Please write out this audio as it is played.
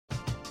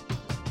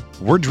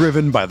We're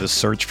driven by the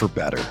search for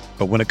better.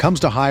 But when it comes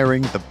to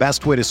hiring, the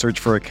best way to search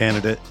for a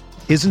candidate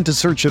isn't to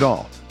search at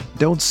all.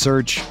 Don't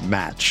search,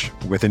 match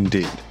with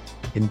Indeed.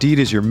 Indeed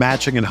is your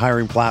matching and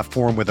hiring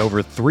platform with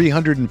over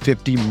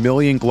 350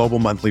 million global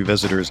monthly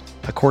visitors,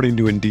 according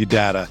to Indeed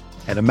data,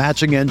 and a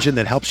matching engine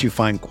that helps you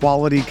find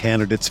quality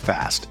candidates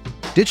fast.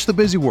 Ditch the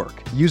busy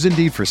work. Use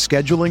Indeed for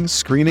scheduling,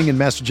 screening, and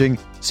messaging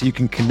so you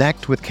can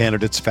connect with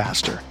candidates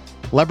faster.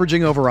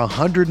 Leveraging over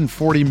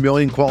 140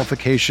 million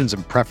qualifications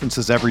and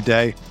preferences every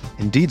day,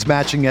 Indeed's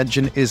matching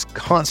engine is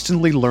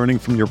constantly learning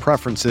from your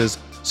preferences,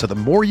 so the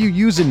more you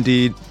use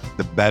Indeed,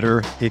 the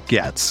better it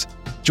gets.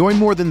 Join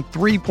more than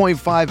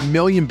 3.5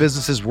 million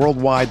businesses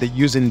worldwide that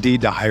use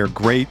Indeed to hire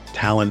great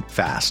talent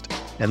fast.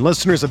 And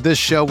listeners of this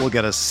show will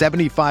get a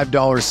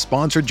 $75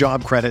 sponsored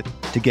job credit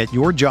to get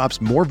your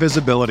jobs more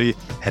visibility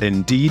at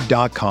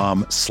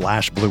Indeed.com/Blue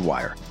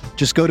Wire.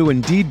 Just go to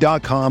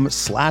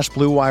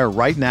Indeed.com/Blue Wire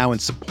right now and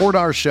support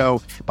our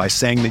show by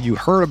saying that you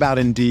heard about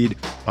Indeed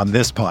on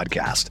this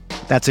podcast.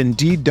 That's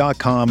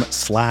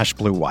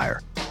Indeed.com/Blue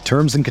Wire.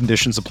 Terms and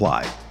conditions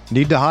apply.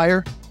 Need to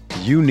hire?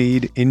 You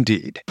need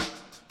Indeed.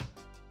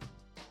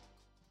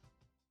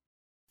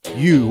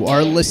 You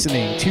are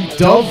listening to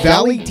Dove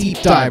Valley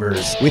Deep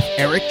Divers with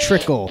Eric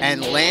Trickle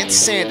and Lance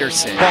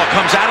Sanderson. Ball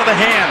comes out of the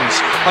hands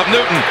of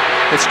Newton.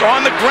 It's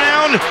on the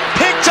ground,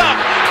 picked up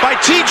by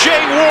T.J.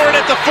 Ward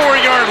at the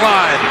 4-yard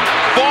line.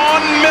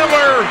 Vaughn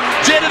Miller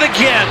did it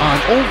again. On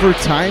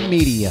Overtime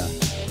Media.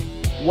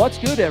 What's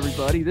good,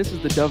 everybody? This is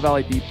the Dove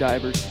Valley Deep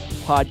Divers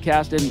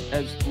podcast, and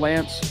as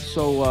Lance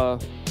so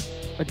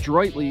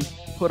adroitly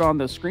put on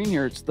the screen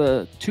here, it's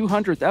the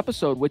 200th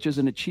episode, which is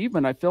an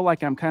achievement. I feel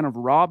like I'm kind of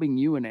robbing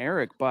you and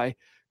Eric by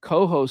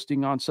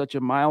co-hosting on such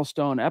a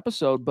milestone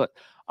episode, but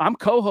I'm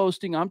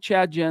co-hosting. I'm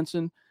Chad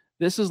Jensen.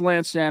 This is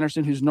Lance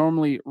Sanderson, who's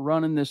normally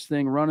running this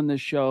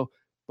show,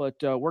 but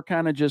we're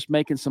kind of just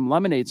making some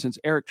lemonade since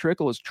Eric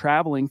Trickle is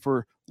traveling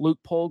for Luke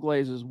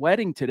Polglaze's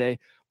wedding today.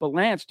 But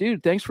Lance,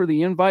 dude, thanks for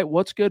the invite.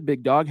 What's good,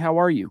 big dog? How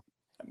are you?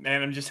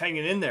 Man, I'm just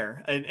hanging in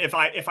there. And if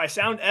I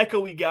sound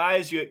echoey,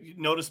 guys, you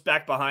notice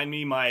back behind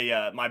me,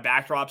 my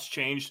backdrop's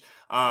changed.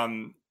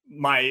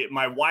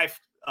 My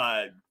wife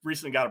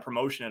recently got a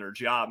promotion at her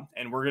job,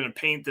 and we're going to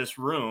paint this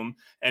room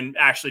and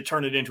actually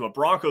turn it into a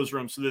Broncos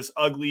room. So this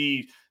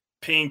ugly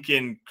pink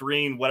and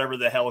green, whatever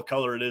the hell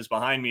color it is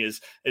behind me is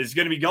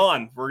going to be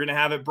gone. We're going to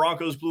have it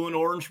Broncos blue and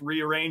orange,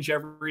 rearrange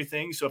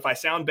everything. So if I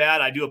sound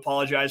bad, I do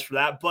apologize for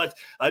that, but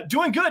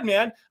doing good,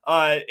 man.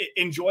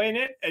 Enjoying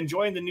it,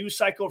 enjoying the news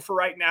cycle for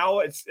right now.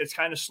 It's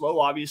kind of slow,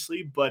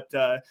 obviously, but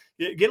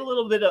get a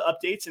little bit of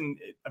updates. And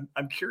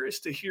I'm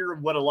curious to hear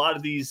what a lot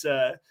of these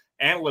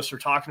analysts are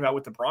talking about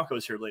with the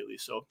Broncos here lately.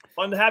 So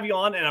fun to have you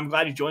on, and I'm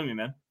glad you joined me,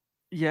 man.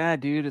 Yeah,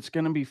 dude, it's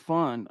going to be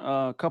fun.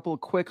 A couple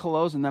of quick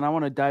hellos, and then I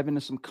want to dive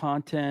into some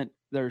content.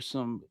 There's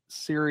some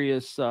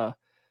serious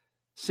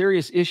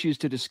issues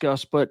to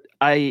discuss, but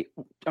I'm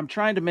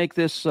trying to make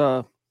this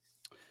a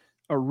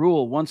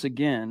rule once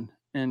again,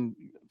 and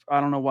I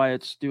don't know why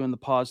it's doing the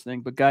pause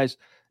thing, but guys,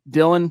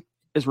 Dylan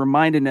is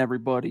reminding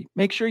everybody,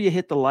 make sure you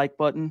hit the like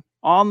button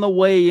on the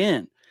way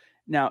in.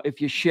 Now, if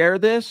you share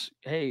this,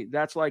 hey,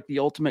 that's like the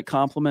ultimate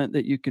compliment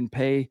that you can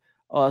pay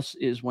us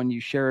is when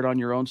you share it on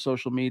your own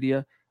social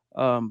media.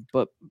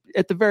 But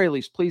at the very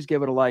least, please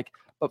give it a like.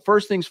 But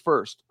first things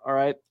first, all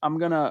right, I'm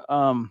going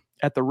to,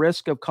 at the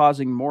risk of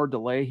causing more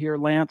delay here,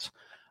 Lance,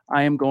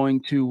 I am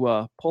going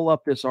to pull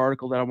up this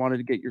article that I wanted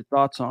to get your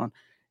thoughts on.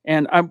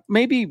 And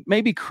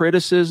maybe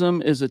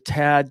criticism is a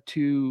tad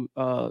too,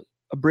 a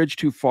bridge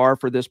too far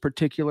for this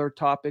particular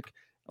topic,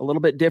 a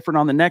little bit different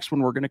on the next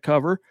one we're going to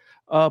cover.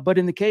 But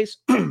in the case,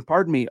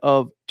 pardon me,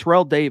 of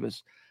Terrell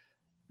Davis,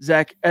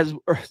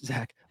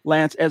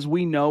 Lance, as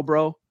we know,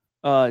 bro,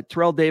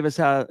 Terrell Davis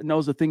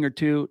knows a thing or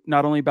two,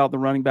 not only about the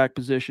running back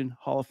position,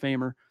 Hall of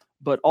Famer,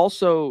 but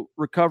also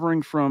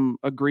recovering from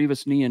a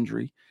grievous knee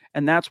injury.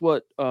 And that's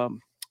what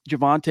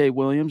Javonte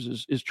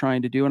Williams is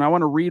trying to do. And I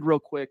want to read real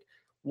quick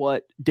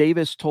what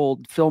Davis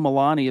told Phil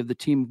Milani of the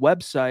team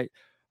website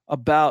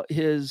about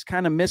his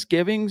kind of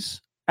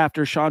misgivings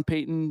after Sean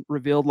Payton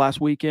revealed last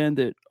weekend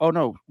that, oh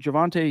no,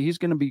 Javonte, he's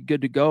going to be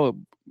good to go,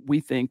 we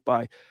think,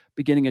 by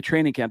beginning of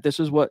training camp. This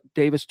is what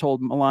Davis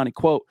told Milani,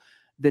 quote,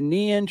 "The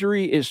knee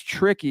injury is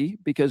tricky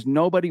because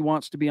nobody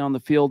wants to be on the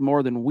field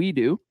more than we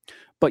do,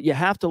 but you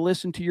have to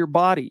listen to your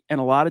body.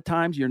 And a lot of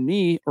times your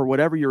knee or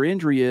whatever your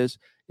injury is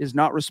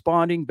not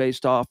responding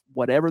based off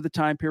whatever the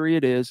time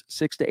period is,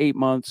 6 to 8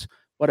 months,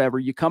 whatever.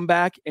 You come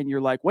back and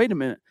you're like, wait a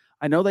minute,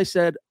 I know they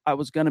said I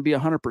was going to be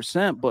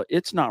 100%, but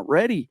it's not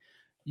ready.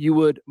 You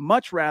would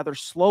much rather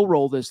slow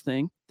roll this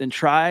thing than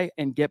try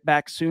and get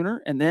back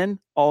sooner. And then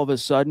all of a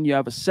sudden you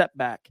have a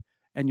setback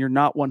and you're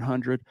not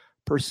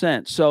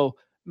 100%. So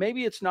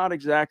maybe it's not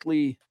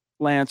exactly,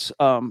 Lance,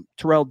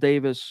 Terrell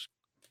Davis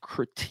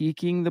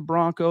critiquing the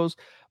Broncos,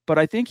 but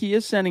I think he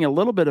is sending a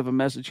little bit of a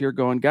message here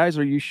going, guys,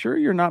 are you sure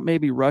you're not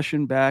maybe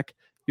rushing back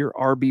your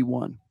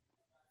RB1?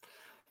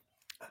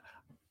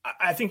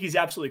 I think he's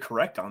absolutely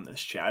correct on this,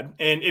 Chad.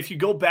 And if you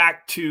go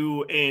back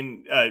to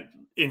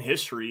in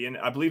history, and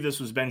I believe this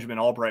was Benjamin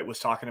Albright was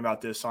talking about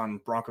this on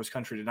Broncos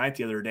Country Tonight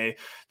the other day.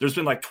 There's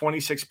been like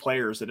 26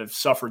 players that have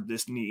suffered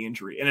this knee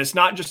injury, and it's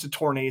not just a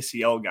torn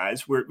ACL,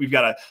 guys. We've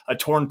got a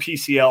torn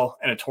PCL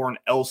and a torn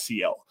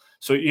LCL.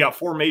 So you got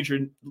 4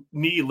 major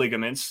knee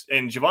ligaments,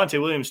 and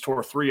Javonte Williams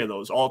tore 3 of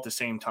those all at the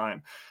same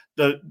time.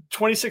 The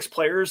 26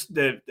 players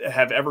that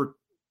have ever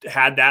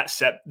had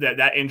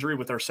that injury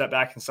with their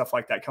setback and stuff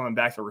like that coming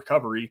back to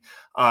recovery,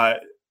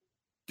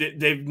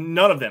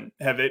 none of them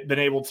have been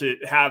able to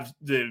have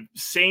the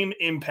same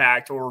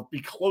impact or be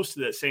close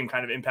to that same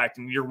kind of impact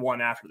in year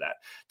 1 after that.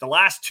 The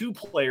last 2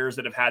 players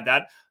that have had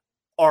that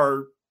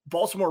are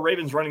Baltimore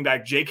Ravens running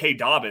back J.K.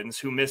 Dobbins,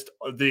 who missed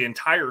the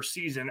entire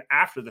season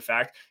after the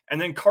fact,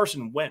 and then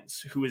Carson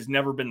Wentz, who has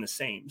never been the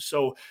same.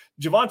 So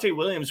Javonte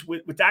Williams,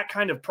 with that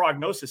kind of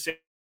prognosis,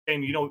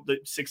 and the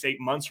 6-8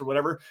 months or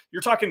whatever,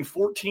 you're talking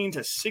 14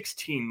 to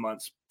 16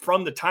 months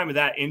from the time of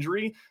that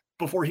injury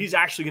before he's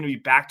actually going to be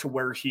back to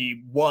where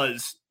he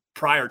was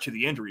prior to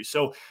the injury.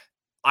 So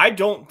I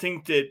don't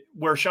think that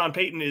where Sean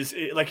Payton is,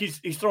 like, he's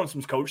throwing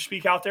some coach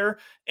speak out there,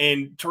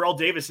 and Terrell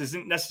Davis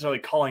isn't necessarily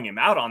calling him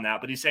out on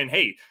that, but he's saying,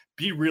 hey,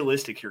 be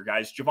realistic here,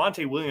 guys.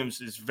 Javonte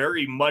Williams is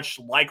very much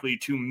likely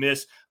to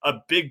miss a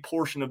big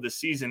portion of the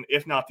season,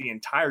 if not the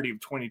entirety of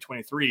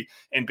 2023.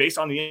 And based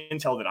on the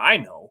intel that I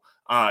know,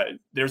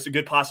 there's a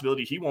good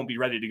possibility he won't be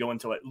ready to go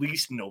until at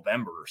least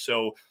November.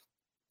 So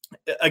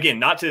again,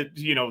 not to,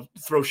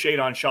 throw shade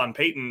on Sean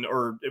Payton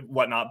or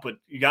whatnot, but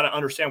you got to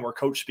understand where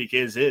coach speak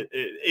is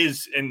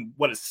and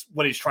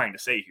what he's trying to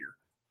say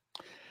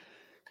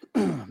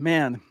here.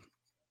 Man,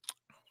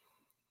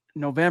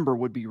 November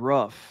would be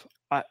rough.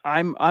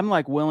 I'm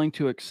like willing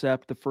to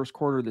accept the first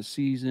quarter of the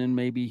season.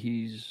 Maybe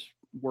he's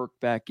worked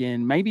back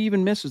in, maybe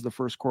even misses the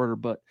first quarter,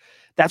 but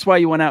that's why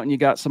you went out and you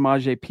got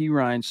Samaje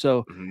Perine.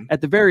 So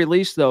at the very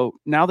least, though,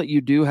 now that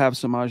you do have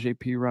Samaje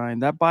Perine,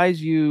 that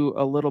buys you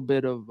a little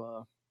bit of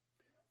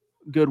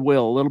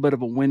goodwill, a little bit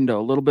of a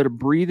window, a little bit of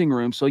breathing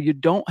room, so you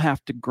don't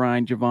have to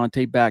grind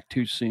Javonte back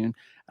too soon.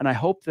 And I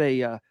hope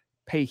they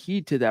pay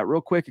heed to that.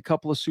 Real quick, a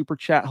couple of super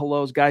chat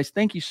hellos, guys.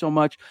 Thank you so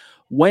much.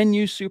 When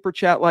you super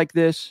chat like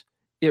this,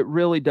 it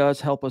really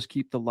does help us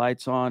keep the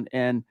lights on.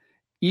 And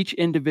each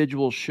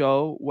individual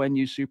show, when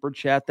you super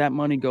chat, that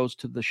money goes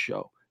to the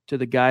show, to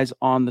the guys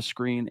on the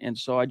screen. And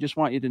so I just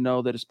want you to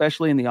know that,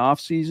 especially in the off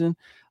season,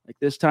 like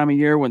this time of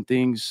year when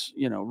things,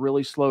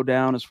 really slow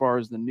down as far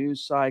as the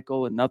news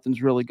cycle and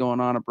nothing's really going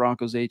on at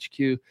Broncos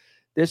HQ,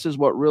 this is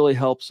what really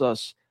helps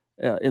us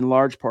in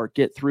large part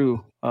get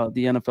through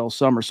the NFL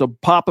summer. So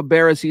Papa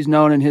Bear, as he's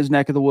known in his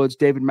neck of the woods,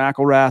 David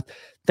McElrath,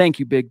 thank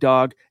you, big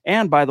dog.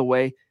 And by the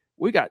way,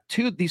 we got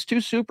these two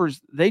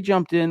supers. They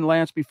jumped in,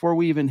 Lance, before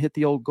we even hit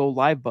the old go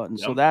live button.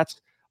 Yep. So that's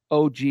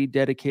OG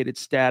dedicated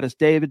status.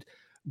 David,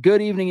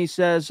 good evening, he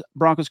says,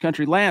 Broncos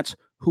Country. Lance,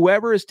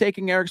 whoever is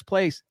taking Eric's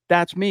place,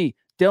 that's me.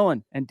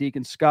 Dylan and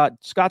Deacon Scott.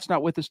 Scott's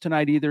not with us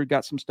tonight either.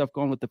 Got some stuff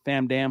going with the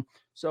fam dam.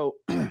 So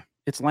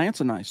it's Lance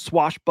and I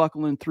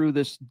swashbuckling through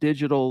this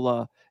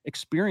digital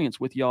experience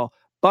with y'all.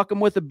 Buck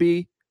 'em with a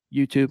B,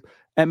 YouTube.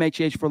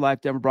 MHH for life,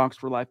 Denver Broncos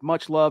for life.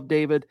 Much love,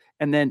 David.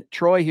 And then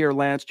Troy here,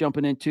 Lance,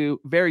 jumping into.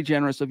 Very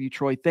generous of you,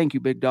 Troy. Thank you,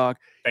 big dog.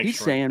 Thanks, He's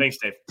Troy. saying, thanks,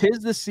 Dave. 'Tis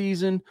the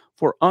season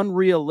for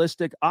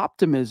unrealistic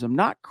optimism,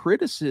 not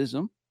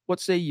criticism. What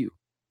say you?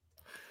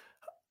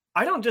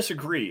 I don't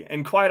disagree.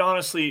 And quite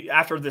honestly,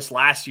 after this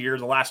last year,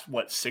 the last,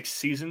 6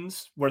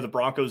 seasons where the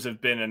Broncos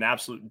have been an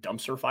absolute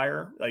dumpster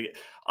fire. Like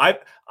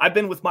I've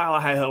been with Mile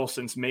High Huddle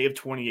since May of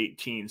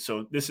 2018.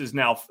 So this is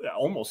now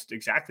almost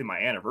exactly my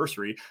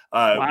anniversary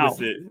Wow. with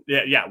the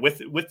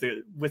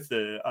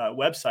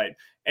website.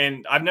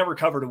 And I've never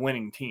covered a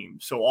winning team.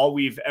 So all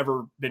we've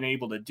ever been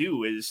able to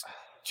do is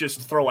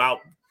just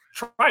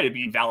try to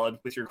be valid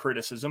with your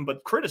criticism,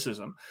 but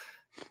criticism.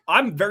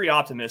 I'm very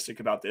optimistic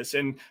about this.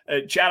 And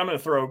Chad, I'm going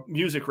to throw a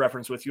music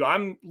reference with you.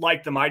 I'm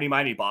like the Mighty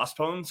Mighty Boss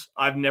Tones.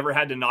 I've never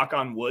had to knock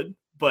on wood,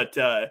 but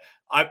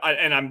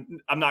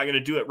I'm not going to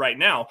do it right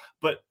now.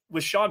 But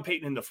with Sean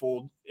Payton in the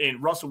fold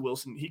and Russell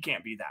Wilson, he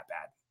can't be that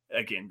bad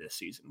again this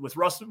season. With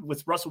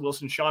Russell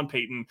Wilson, Sean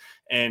Payton,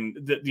 and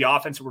the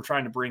offense that we're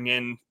trying to bring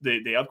in, they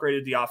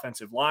upgraded the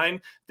offensive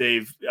line.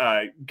 They've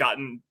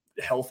gotten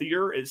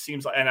healthier, it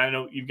seems like, and I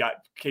know you've got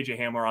KJ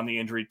Hamler on the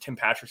injury. Tim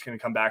Patrick's going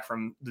to come back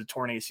from the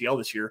torn ACL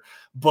this year,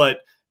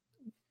 but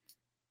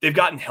they've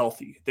gotten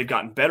healthy. They've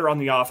gotten better on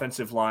the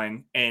offensive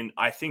line, and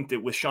I think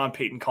that with Sean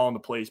Payton calling the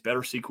plays,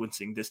 better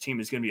sequencing, this team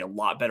is going to be a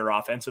lot better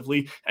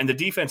offensively, and the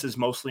defense is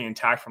mostly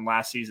intact from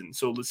last season.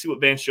 So let's see what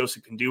Vance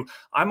Joseph can do.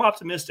 I'm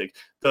optimistic.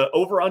 The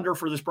over-under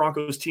for this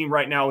Broncos team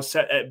right now is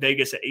set at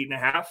Vegas at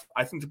 8.5.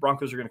 I think the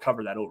Broncos are going to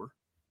cover that over.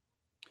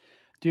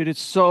 Dude,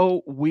 it's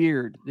so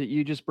weird that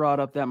you just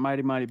brought up that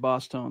Mighty Mighty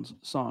Boss Tones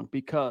song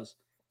because,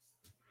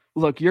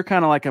 look, you're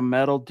kind of like a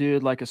metal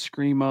dude, like a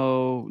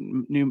screamo,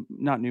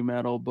 not new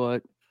metal,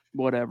 but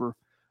whatever.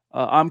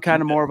 I'm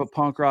kind of more of a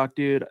punk rock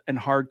dude and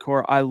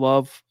hardcore. I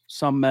love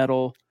some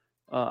metal.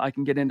 I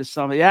can get into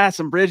some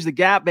Bridge the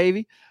Gap,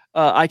 baby.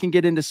 I can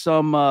get into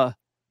some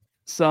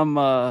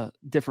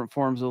different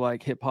forms of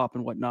like hip hop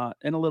and whatnot,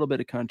 and a little bit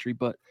of country,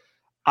 but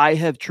I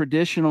have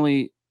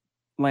traditionally,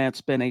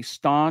 Lance, been a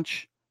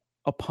staunch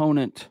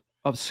opponent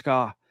of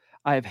ska.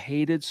 I have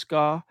hated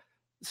ska.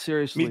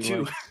 Seriously, Me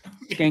too. like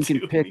Me Skank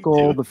and too.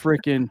 Pickle, the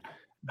freaking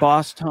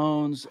Boss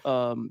Tones,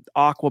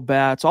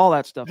 Aquabats, all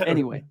that stuff.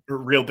 Anyway,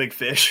 Real Big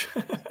Fish.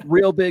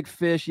 Real Big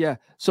Fish, yeah.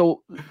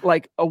 So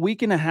like a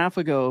week and a half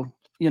ago,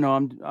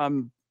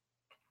 I'm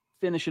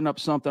finishing up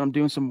something. I'm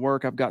doing some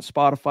work. I've got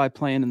Spotify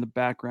playing in the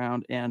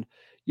background, and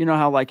you know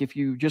how like if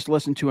you just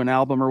listen to an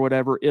album or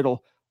whatever,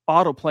 it'll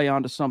autoplay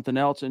onto something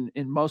else, and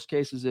in most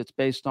cases it's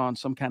based on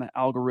some kind of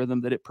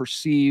algorithm that it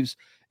perceives.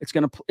 It's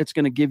going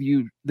to give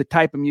you the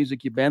type of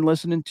music you've been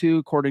listening to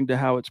according to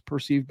how it's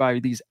perceived by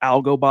these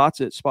algo bots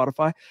at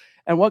Spotify.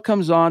 And what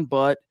comes on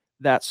but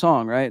that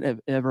song, right?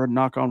 Ever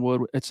knock on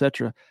wood,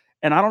 etc.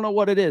 And I don't know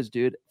what it is,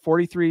 dude.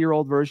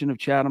 43-year-old version of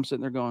Chad. I'm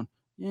sitting there going,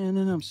 yeah, and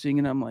then I'm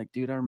singing. I'm like,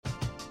 dude,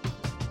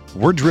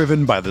 We're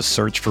driven by the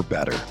search for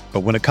better. But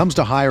when it comes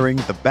to hiring,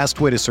 the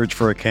best way to search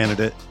for a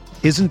candidate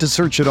isn't to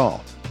search at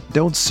all.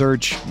 Don't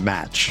search,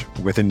 match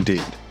with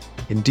Indeed.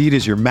 Indeed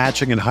is your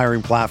matching and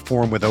hiring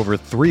platform with over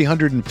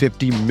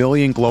 350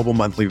 million global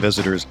monthly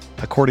visitors,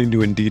 according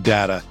to Indeed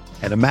data,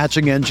 and a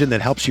matching engine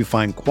that helps you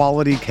find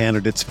quality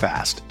candidates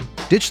fast.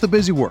 Ditch the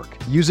busy work.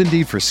 Use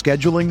Indeed for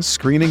scheduling,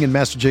 screening, and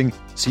messaging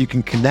so you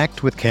can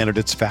connect with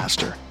candidates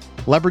faster.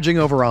 Leveraging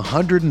over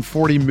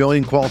 140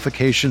 million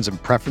qualifications and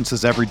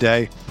preferences every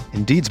day,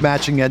 Indeed's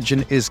matching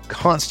engine is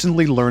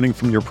constantly learning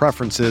from your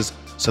preferences,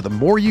 so the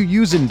more you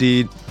use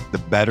Indeed, the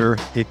better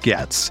it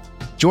gets.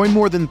 Join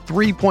more than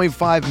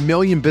 3.5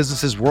 million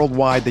businesses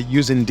worldwide that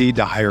use Indeed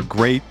to hire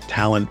great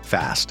talent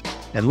fast.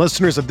 And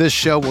listeners of this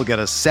show will get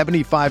a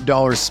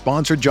 $75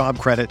 sponsored job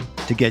credit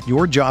to get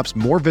your jobs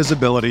more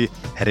visibility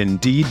at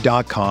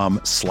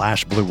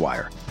Indeed.com/Blue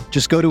Wire.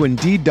 Just go to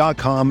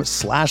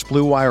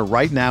Indeed.com/Blue Wire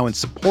right now and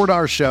support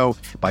our show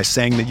by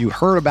saying that you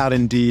heard about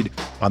Indeed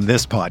on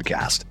this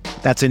podcast.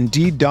 That's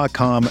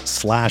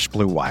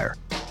Indeed.com/Blue Wire.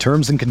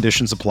 Terms and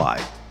conditions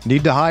apply.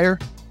 Need to hire?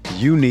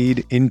 You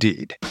need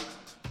Indeed.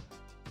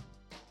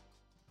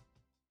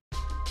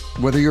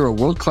 Whether you're a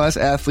world-class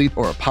athlete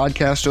or a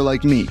podcaster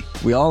like me,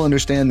 we all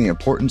understand the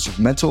importance of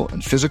mental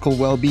and physical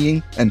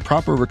well-being and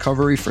proper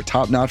recovery for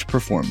top-notch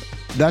performance.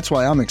 That's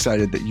why I'm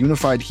excited that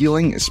Unified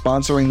Healing is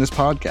sponsoring this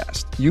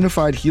podcast.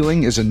 Unified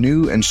Healing is a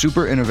new and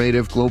super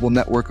innovative global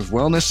network of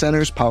wellness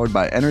centers powered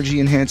by Energy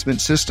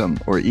Enhancement System,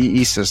 or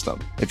EE System.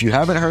 If you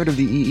haven't heard of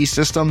the EE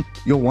System,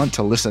 you'll want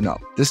to listen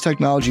up. This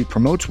technology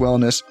promotes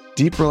wellness,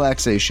 deep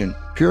relaxation,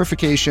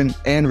 purification,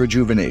 and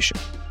rejuvenation.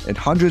 In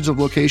hundreds of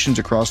locations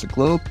across the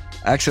globe,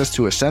 access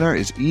to a center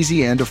is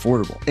easy and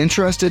affordable.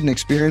 Interested in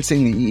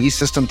experiencing the EE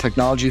System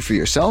technology for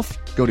yourself?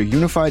 Go to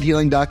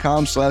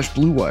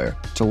unifiedhealing.com/Blue Wire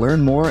to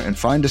learn more and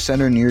find a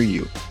center near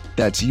you.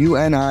 That's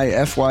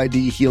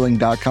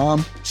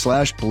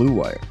UNIFYDhealing.com/Blue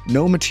Wire.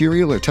 No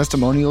material or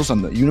testimonials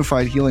on the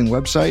Unified Healing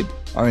website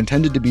are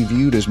intended to be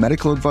viewed as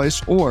medical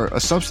advice or a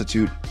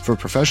substitute for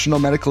professional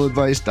medical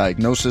advice,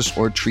 diagnosis,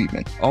 or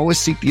treatment. Always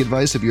seek the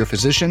advice of your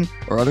physician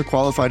or other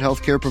qualified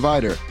healthcare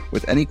provider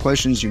with any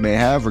questions you may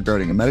have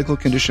regarding a medical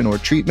condition or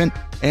treatment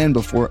and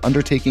before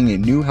undertaking a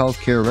new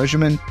healthcare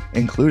regimen,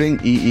 including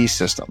EE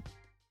System.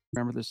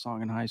 Remember this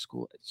song in high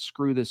school.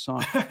 Screw this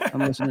song. I'm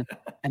listening.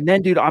 And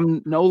then, dude,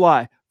 I'm no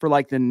lie. For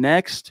like the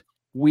next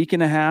week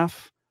and a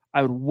half,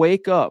 I would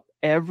wake up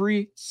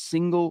every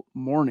single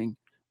morning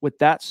with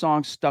that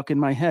song stuck in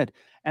my head.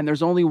 And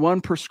there's only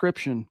one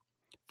prescription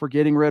for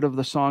getting rid of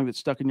the song that's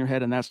stuck in your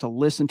head, and that's to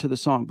listen to the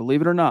song,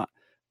 believe it or not.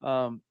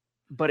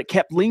 But it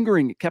kept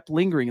lingering.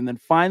 And then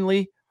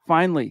finally,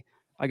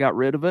 I got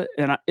rid of it.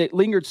 And it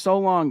lingered so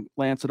long,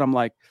 Lance, that I'm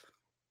like,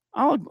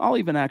 I'll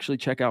even actually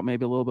check out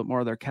maybe a little bit more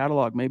of their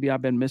catalog. Maybe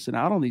I've been missing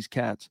out on these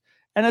cats,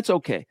 and that's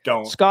okay.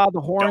 Don't. Ska, the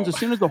horns. As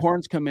soon as the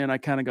horns come in, I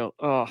kind of go,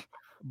 ugh.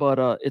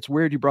 But it's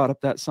weird you brought up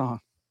that song.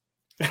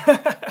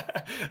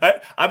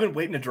 I've been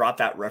waiting to drop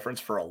that reference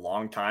for a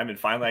long time, and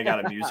finally I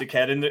got a music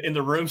head in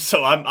the room,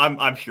 so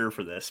I'm here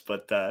for this.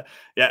 But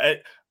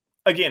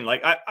again,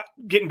 like I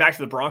getting back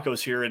to the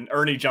Broncos here, and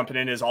Ernie jumping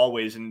in as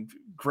always, and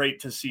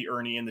great to see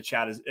Ernie in the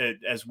chat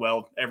as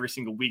well. Every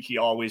single week, he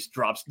always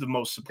drops the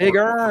most support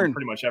from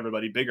pretty much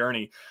everybody. Big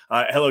Ernie.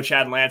 Hello,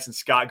 Chad, Lance, and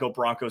Scott. Go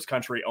Broncos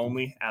country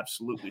only.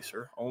 Absolutely,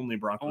 sir. Only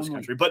Broncos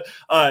country. But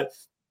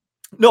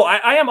no,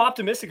 I am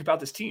optimistic about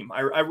this team.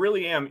 I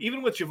really am.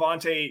 Even with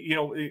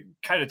Javonte,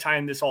 kind of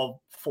tying this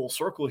all full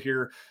circle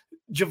here.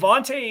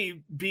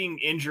 Javonte being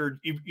injured,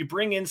 you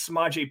bring in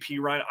Samaje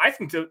Perine. I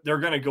think they're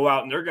going to go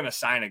out and they're going to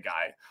sign a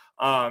guy.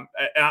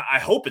 I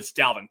hope it's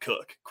Dalvin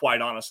Cook,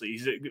 quite honestly.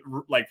 He's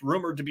like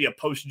rumored to be a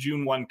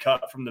post-June 1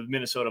 cut from the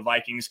Minnesota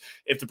Vikings.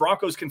 If the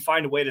Broncos can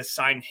find a way to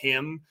sign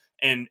him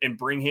and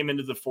bring him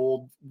into the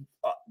fold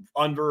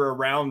under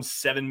around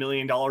 $7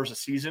 million a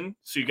season,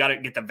 so you got to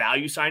get the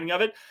value signing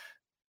of it.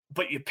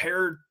 But you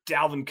pair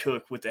Dalvin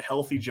Cook with the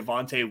healthy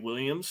Javonte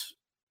Williams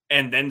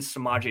and then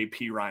Samaje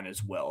Perine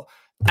as well.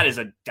 that is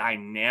a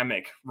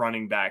dynamic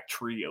running back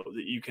trio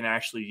that you can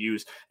actually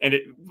use. And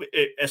it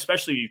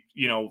especially,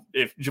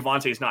 if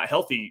Javonte is not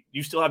healthy,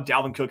 you still have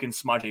Dalvin Cook and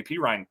Samaje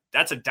Perine.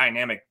 That's a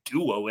dynamic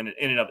duo in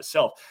and of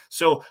itself.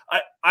 So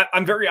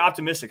I'm very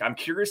optimistic. I'm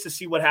curious to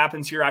see what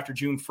happens here after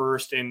June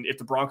 1st. And if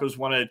the Broncos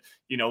want to,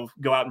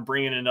 go out and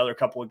bring in another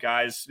couple of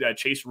guys,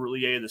 Chase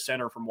Roulier, the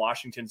center from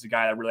Washington, is the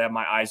guy I really have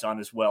my eyes on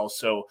as well.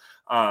 So,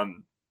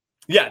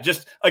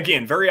 just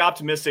again, very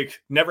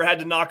optimistic. Never had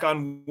to knock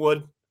on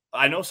wood.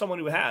 I know someone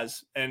who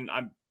has, and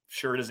I'm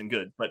sure it isn't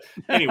good, but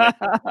anyway.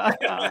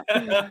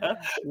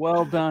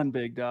 Well done,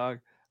 big dog.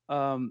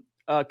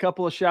 A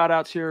couple of shout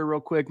outs here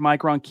real quick.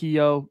 Mike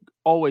Ronquillo,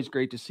 always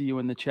great to see you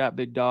in the chat,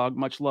 big dog.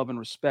 Much love and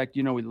respect.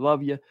 We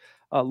love you.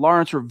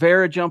 Lawrence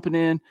Rivera jumping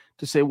in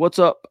to say, what's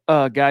up,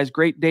 guys?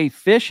 Great day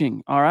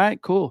fishing. All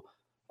right, cool.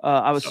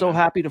 I was so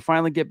happy to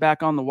finally get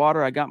back on the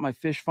water. I got my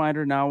fish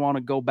finder. Now I want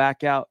to go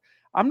back out.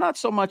 I'm not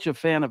so much a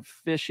fan of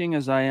fishing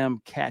as I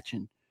am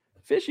catching.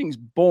 Fishing's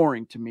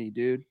boring to me,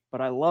 dude,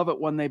 but I love it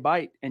when they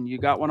bite and you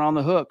got one on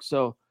the hook.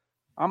 So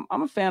I'm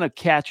a fan of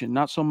catching,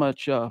 not so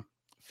much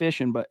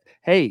fishing, but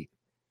hey,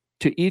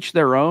 to each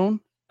their own.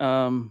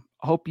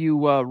 Hope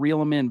you reel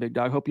them in, big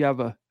dog.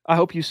 I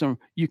hope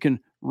you can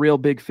reel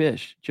big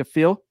fish. Do you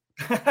feel?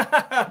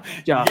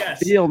 Yes,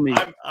 feel me.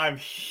 I'm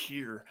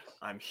here.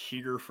 I'm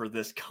here for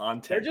this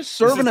content. They're just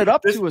serving it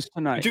up to us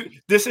tonight.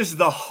 Dude, this is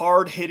the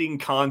hard-hitting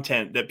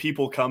content that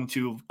people come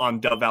to on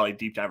Dove Valley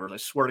Deep Divers. I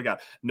swear to God.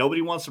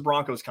 Nobody wants the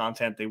Broncos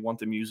content. They want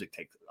the music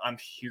take. I'm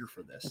here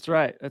for this. That's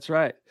right. That's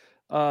right.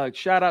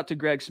 Shout out to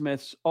Greg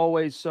Smith.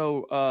 Always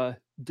so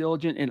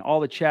diligent in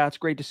all the chats.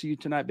 Great to see you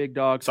tonight, big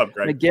dog. What's up,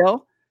 Greg?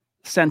 Miguel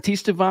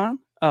Santisteban,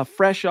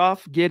 fresh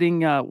off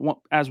getting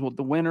as the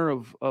winner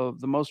of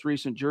the most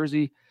recent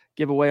jersey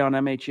giveaway on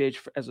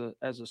MHH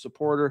as a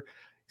supporter.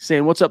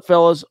 Saying, what's up,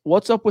 fellas?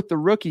 What's up with the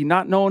rookie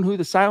not knowing who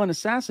the silent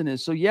assassin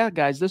is? So, yeah,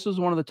 guys, this was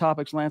one of the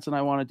topics Lance and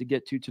I wanted to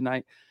get to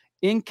tonight,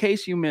 in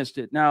case you missed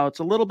it. Now, it's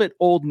a little bit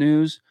old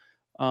news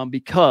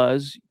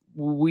because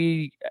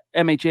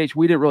MHH,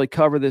 we didn't really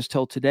cover this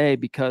till today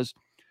because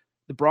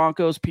the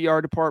Broncos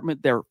PR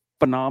department, they're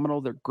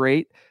phenomenal. They're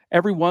great.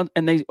 Everyone,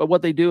 and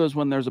what they do is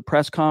when there's a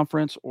press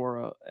conference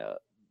or a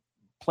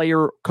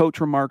player coach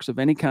remarks of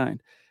any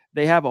kind,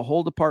 they have a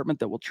whole department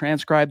that will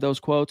transcribe those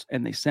quotes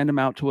and they send them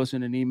out to us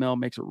in an email.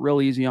 Makes it real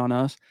easy on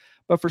us.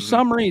 But for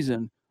some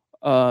reason,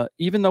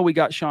 even though we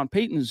got Sean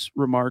Payton's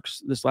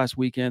remarks this last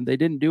weekend, they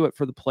didn't do it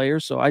for the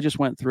players. So I just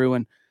went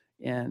through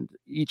and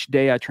each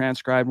day I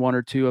transcribed one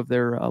or two of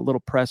their little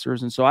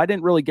pressers. And so I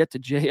didn't really get to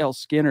JL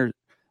Skinner,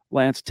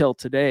 Lance, till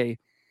today.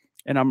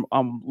 And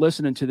I'm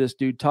listening to this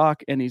dude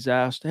talk and he's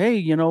asked,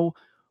 hey,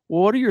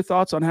 what are your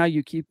thoughts on how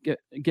you keep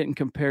getting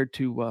compared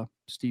to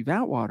Steve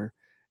Atwater?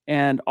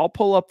 And I'll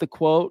pull up the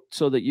quote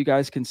so that you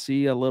guys can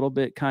see a little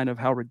bit kind of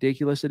how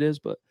ridiculous it is.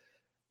 But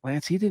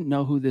Lance, he didn't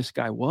know who this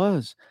guy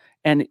was.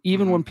 And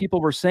even when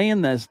people were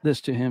saying this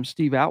to him,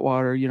 Steve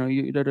Atwater, he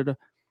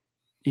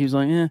was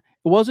like, It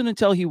wasn't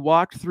until he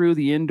walked through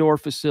the indoor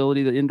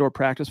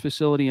practice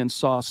facility and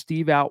saw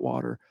Steve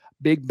Atwater,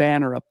 big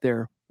banner up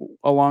there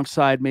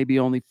alongside maybe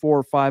only 4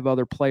 or 5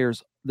 other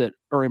players that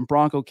are in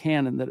Bronco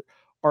canon that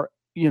are,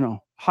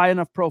 high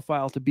enough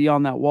profile to be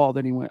on that wall.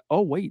 Then he went,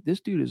 oh, wait,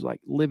 this dude is like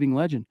living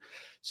legend.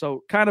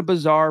 So kind of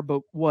bizarre,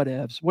 but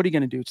whatevs. What are you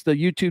going to do? It's the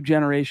YouTube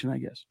generation, I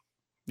guess.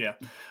 Yeah.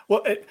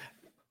 Well,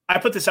 I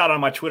put this out on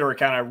my Twitter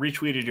account. I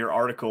retweeted your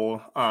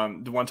article,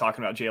 the one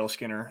talking about JL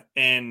Skinner.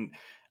 And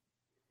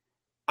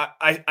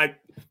I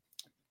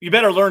you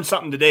better learn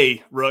something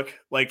today, Rook.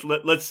 Like,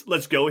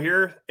 let's go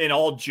here. And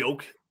all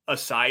joke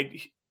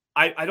aside,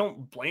 I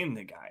don't blame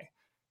the guy.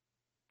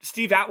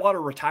 Steve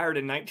Atwater retired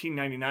in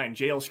 1999.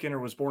 JL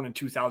Skinner was born in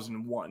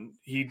 2001.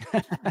 The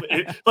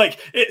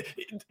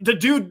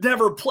dude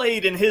never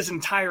played in his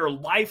entire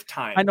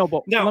lifetime. I know,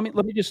 but now,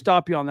 let me just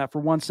stop you on that for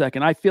 1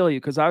 second. I feel you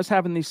because I was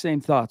having these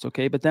same thoughts.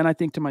 Okay, but then I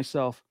think to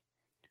myself,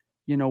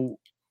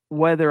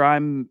 whether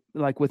I'm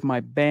like with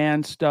my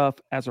band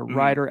stuff as a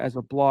writer, as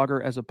a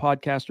blogger, as a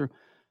podcaster,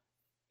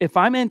 if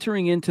I'm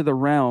entering into the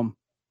realm,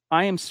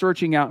 I am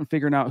searching out and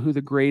figuring out who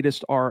the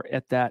greatest are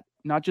at that.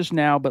 Not just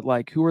now, but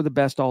like who are the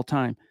best all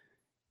time.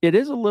 It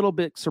is a little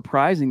bit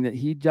surprising that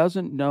he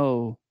doesn't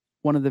know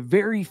one of the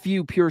very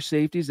few pure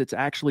safeties that's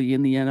actually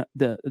in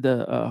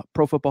the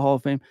Pro Football Hall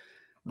of Fame.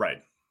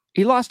 Right.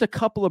 He lost a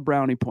couple of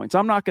brownie points.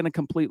 I'm not going to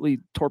completely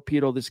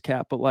torpedo this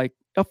cat, but like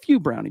a few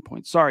brownie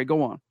points. Sorry,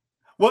 go on.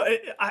 Well,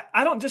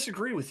 I don't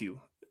disagree with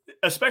you,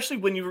 especially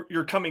when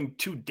you're coming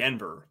to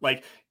Denver.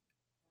 Like,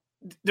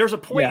 there's a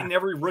point in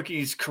every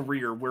rookie's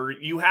career where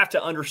you have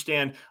to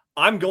understand,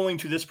 I'm going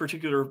to this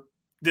particular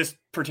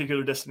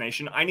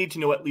destination. I need to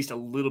know at least a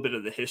little bit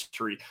of the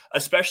history,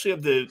 especially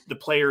of the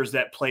players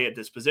that play at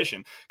this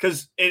position.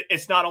 Because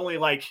it's not only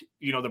like,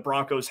 the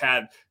Broncos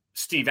had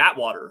Steve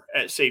Atwater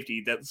at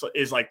safety that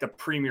is like the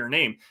premier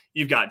name.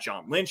 You've got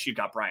John Lynch, you've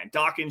got Brian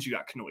Dawkins, you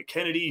got Kanoy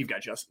Kennedy, you've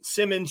got Justin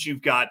Simmons,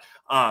 you've got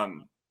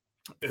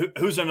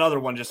who's another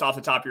one just off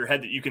the top of your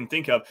head that you can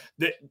think of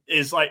that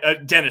is like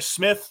Dennis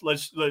Smith.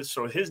 Let's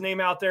throw his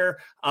name out there.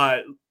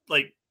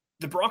 Like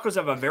the Broncos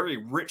have a very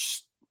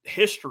rich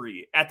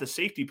history at the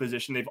safety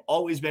position. They've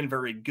always been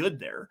very good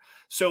there.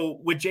 So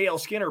with JL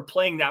Skinner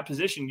playing that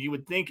position, you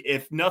would think,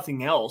 if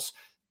nothing else,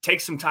 take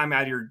some time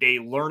out of your day,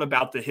 learn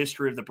about the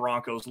history of the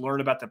Broncos,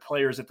 learn about the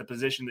players at the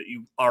position that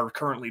you are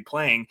currently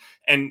playing,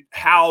 and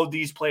how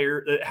these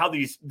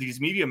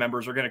media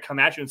members are going to come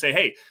at you and say,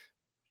 hey,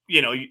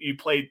 you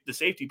played the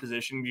safety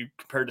position, you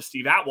compared to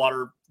Steve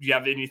Atwater. Do you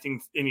have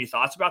any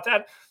thoughts about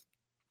that?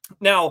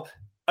 Now,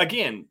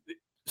 again,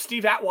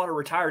 Steve Atwater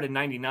retired in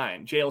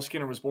 99. JL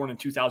Skinner was born in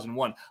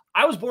 2001.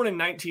 I was born in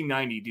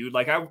 1990, dude.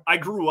 Like I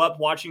grew up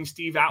watching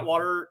Steve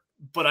Atwater,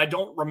 but I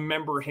don't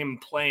remember him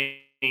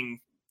playing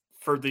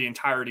for the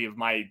entirety of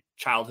my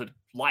childhood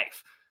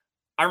life.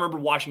 I remember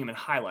watching him in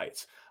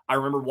highlights. I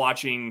remember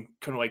watching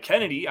Kanoy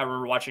Kennedy. I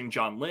remember watching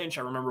John Lynch.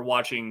 I remember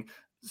watching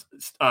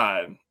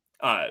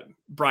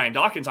Brian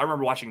Dawkins. I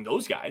remember watching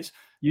those guys.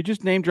 You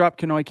just name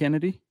dropped Kanoy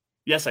Kennedy?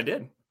 Yes, I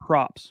did.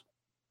 Props.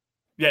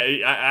 Yeah,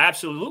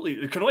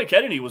 absolutely. Kanoy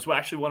Kennedy was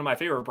actually one of my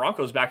favorite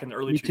Broncos back in the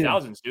early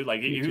 2000s, dude.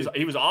 Like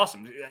he was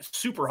awesome.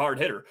 Super hard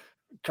hitter,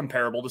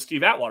 comparable to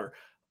Steve Atwater.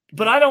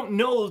 But I don't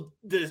know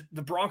the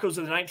Broncos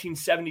of the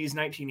 1970s,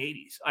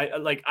 1980s.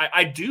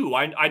 I do.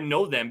 I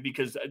know them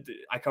because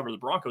I cover the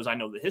Broncos. I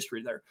know the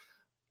history there.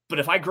 But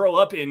if I grow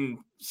up in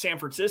San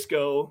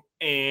Francisco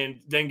and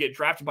then get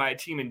drafted by a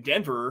team in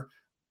Denver,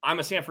 I'm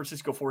a San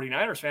Francisco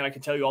 49ers fan. I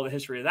can tell you all the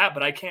history of that,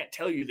 but I can't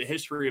tell you the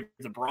history of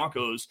the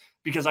Broncos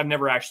because I've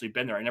never actually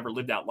been there. I never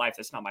lived that life.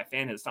 That's not my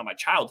fanhood. It's not my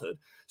childhood.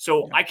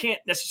 So I can't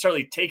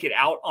necessarily take it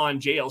out on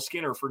JL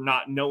Skinner for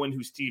not knowing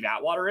who Steve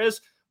Atwater is.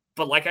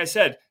 But like I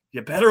said,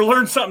 you better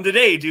learn something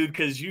today, dude,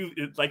 because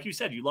like you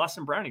said, you lost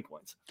some brownie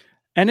points.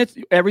 And it's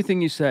everything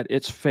you said.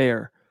 It's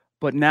fair.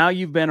 But now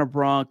you've been a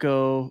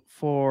Bronco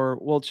for,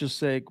 well, let's just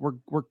say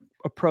we're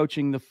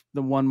approaching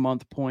the 1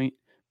 month point.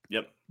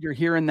 Yep. You're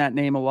hearing that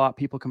name a lot,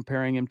 people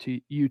comparing him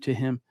to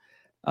him.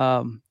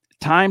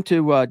 Time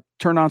to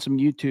turn on some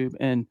YouTube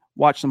and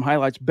watch some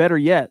highlights. Better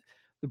yet,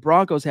 the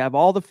Broncos have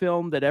all the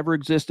film that ever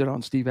existed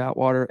on Steve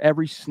Atwater,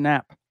 every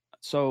snap.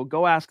 So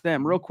go ask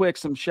them. Real quick,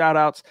 some shout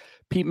outs.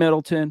 Pete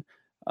Middleton,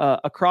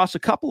 across a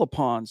couple of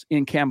ponds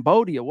in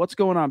Cambodia. What's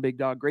going on, big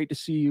dog? Great to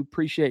see you.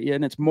 Appreciate you.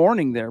 And it's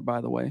morning there,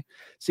 by the way.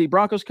 See,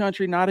 Broncos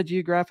country, not a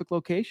geographic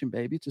location,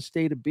 baby. It's a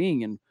state of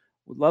being, and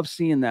would love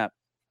seeing that,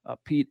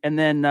 Pete. And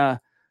then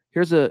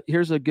here's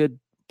a good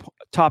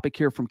topic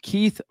here from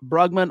Keith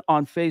Brugman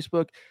on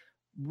Facebook.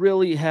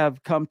 Really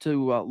have come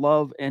to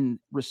love and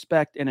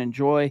respect and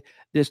enjoy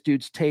this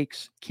dude's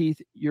takes. Keith,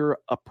 you're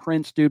a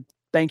prince, dude.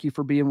 Thank you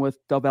for being with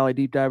Dove Valley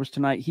Deep Divers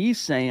tonight. He's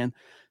saying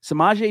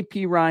Samaje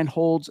Perine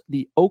holds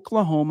the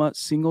Oklahoma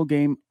single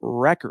game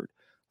record,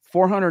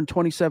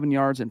 427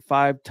 yards and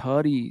 5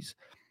 tutties.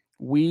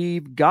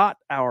 We've got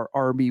our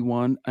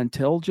RB1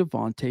 until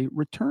Javonte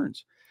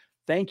returns.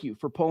 Thank you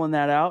for pulling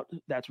that out.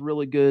 That's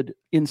really good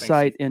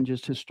insight and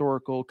just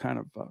historical kind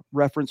of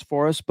reference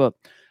for us. But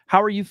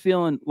how are you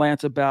feeling,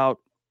 Lance, about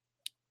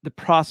the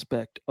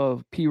prospect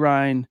of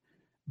Perine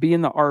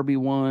being the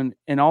RB1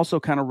 and also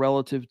kind of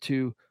relative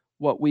to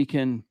what we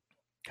can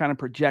kind of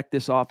project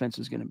this offense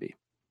is going to be?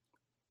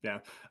 Yeah.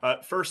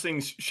 First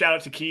things, shout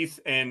out to Keith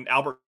and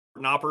Albert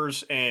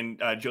Knoppers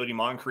and Jody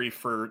Moncrief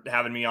for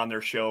having me on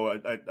their show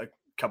a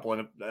couple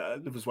of,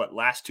 it was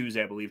last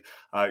Tuesday, I believe.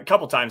 A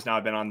couple times now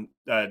I've been on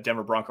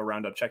Denver Bronco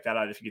Roundup. Check that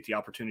out if you get the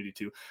opportunity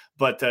to.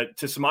 But to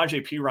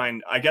Samaje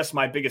Perine, I guess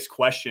my biggest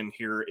question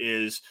here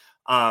is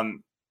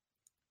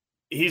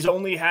he's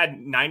only had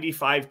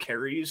 95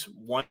 carries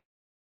one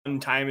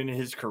time in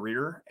his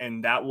career,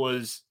 and that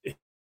was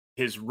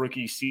his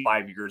rookie season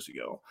 5 years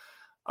ago.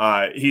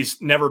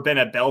 He's never been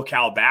a bell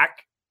cow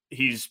back.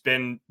 He's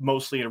been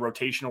mostly in a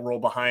rotational role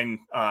behind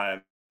Joe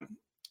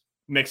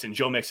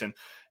Mixon.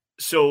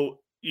 So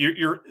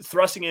you're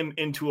thrusting him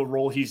into a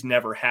role he's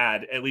never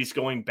had, at least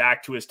going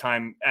back to his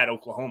time at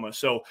Oklahoma.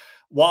 So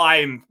while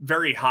I'm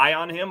very high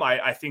on him,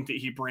 I think that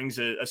he brings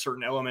a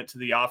certain element to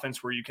the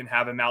offense where you can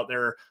have him out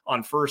there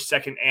on first,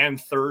 second,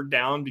 and third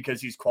down because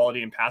he's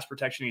quality in pass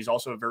protection. He's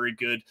also very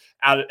good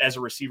as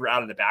a receiver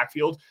out of the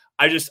backfield.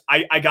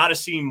 I got to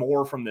see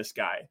more from this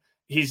guy.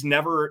 He's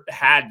never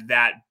had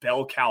that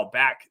bell cow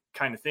back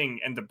kind of thing,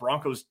 and the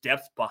Broncos'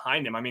 depth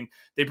behind him. I mean,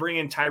 they bring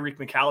in Tyreek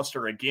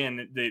McAllister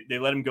again. They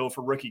let him go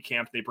for rookie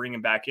camp. They bring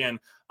him back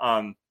in.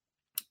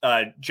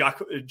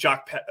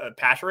 Jock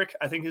Patrick,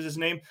 I think is his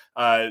name.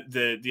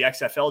 The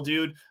XFL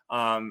dude.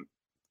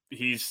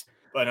 He's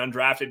an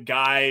undrafted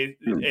guy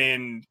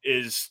and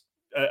is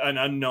an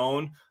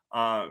unknown.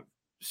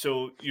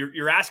 So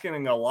you're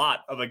asking a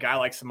lot of a guy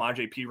like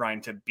Samaje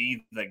Perine to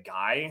be the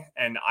guy.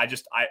 And I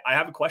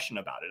have a question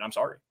about it. I'm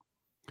sorry.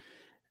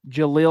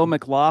 Jaleel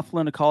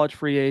McLaughlin, a college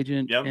free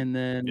agent, and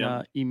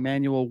then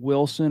Emmanuel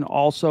Wilson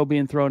also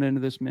being thrown into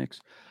this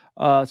mix.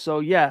 So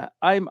yeah,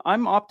 I'm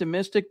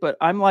optimistic, but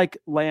I'm like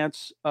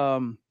Lance.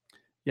 No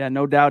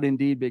doubt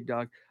indeed, big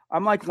dog.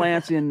 I'm like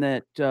Lance in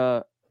that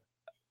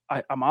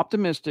I'm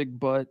optimistic,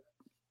 but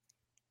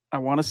I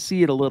want to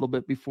see it a little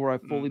bit before I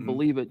fully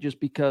believe it, just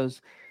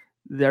because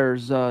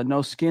there's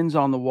no skins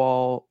on the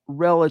wall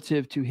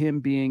relative to him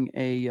being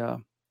a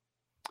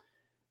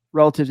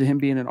relative to him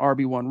being an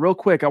RB1. Real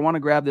quick, I want to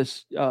grab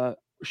this,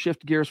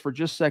 shift gears for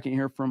just a second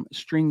here from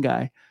String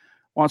Guy.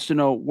 Wants to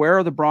know, where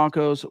are the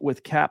Broncos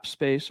with cap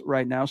space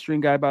right now?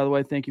 String Guy, by the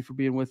way, thank you for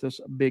being with us,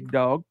 big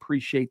dog.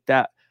 Appreciate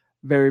that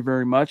very,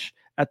 very much.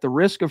 At the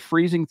risk of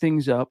freezing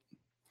things up,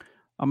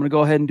 I'm going to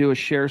go ahead and do a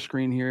share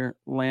screen here,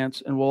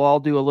 Lance, and we'll all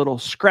do a little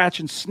scratch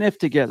and sniff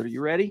together.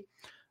 You ready?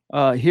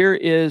 Here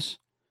is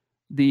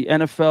the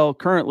NFL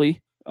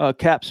currently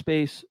cap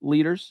space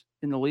leaders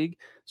in the league.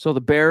 So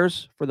the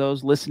Bears, for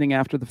those listening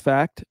after the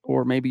fact,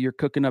 or maybe you're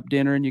cooking up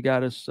dinner and you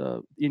got us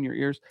in your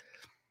ears,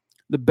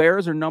 the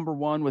Bears are number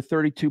 1 with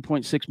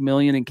 $32.6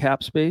 million in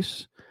cap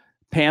space.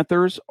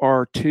 Panthers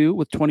are 2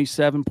 with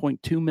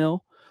 $27.2 million.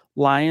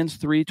 Lions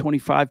 3,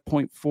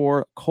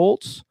 $25.4.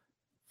 Colts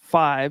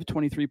 5,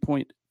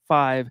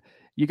 $23.5.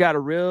 You got to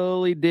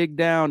really dig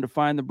down to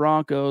find the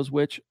Broncos,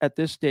 which at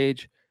this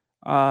stage,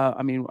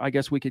 I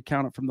guess we could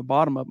count it from the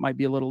bottom up, might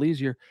be a little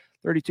easier.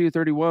 32,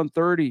 31,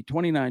 30,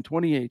 29,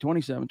 28,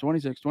 27,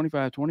 26,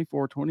 25,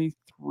 24,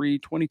 23,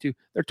 22.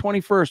 They're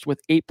 21st with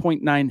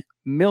 $8.9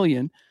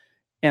 million.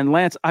 And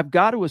Lance, I've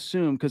got to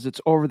assume, because it's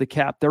over the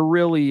cap, they're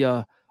really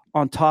on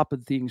top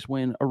of things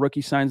when a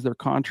rookie signs their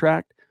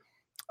contract.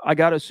 I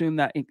got to assume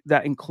that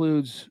that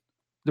includes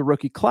the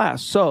rookie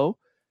class. So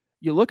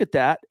you look at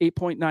that,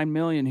 $8.9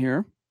 million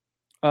here.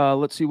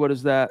 Let's see, what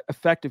is that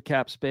effective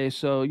cap space?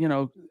 So,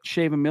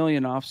 shave $1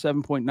 million off,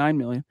 $7.9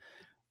 million.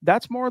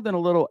 That's more than a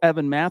little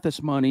Evan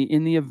Mathis money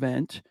in the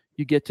event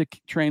you get to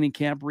training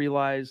camp,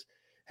 realize,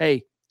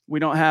 hey, we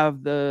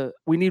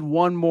need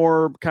one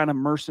more kind of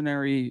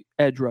mercenary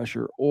edge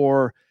rusher,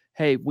 or,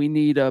 hey, we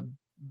need a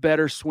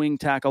better swing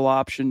tackle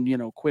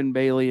option. Quinn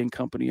Bailey and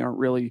company aren't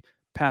really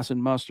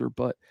passing muster,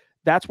 but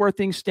that's where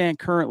things stand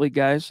currently,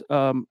 guys.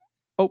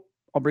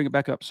 I'll bring it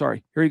back up.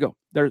 Sorry. Here you go.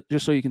 There,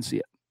 just so you can see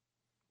it.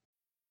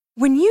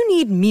 When you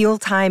need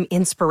mealtime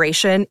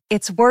inspiration,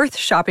 it's worth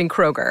shopping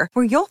Kroger,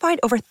 where you'll find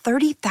over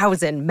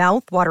 30,000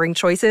 mouth-watering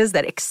choices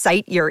that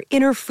excite your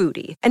inner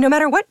foodie. And no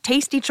matter what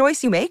tasty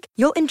choice you make,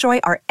 you'll enjoy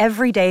our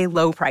everyday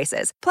low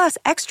prices, plus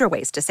extra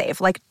ways to save,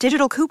 like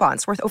digital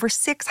coupons worth over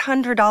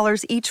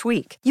 $600 each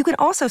week. You can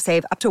also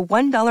save up to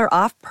 $1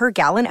 off per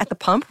gallon at the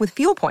pump with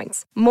fuel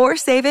points. More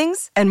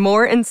savings and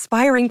more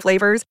inspiring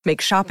flavors make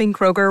shopping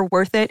Kroger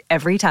worth it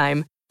every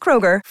time.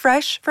 Kroger,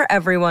 fresh for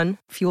everyone.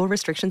 Fuel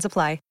restrictions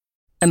apply.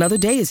 Another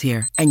day is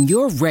here, and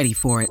you're ready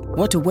for it.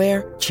 What to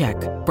wear? Check.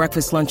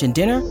 Breakfast, lunch, and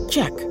dinner?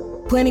 Check.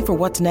 Planning for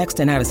what's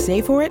next and how to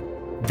save for it?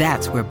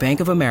 That's where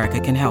Bank of America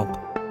can help.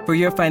 For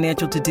your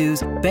financial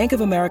to-dos, Bank of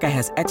America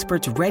has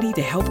experts ready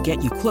to help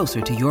get you closer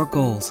to your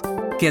goals.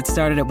 Get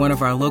started at one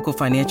of our local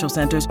financial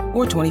centers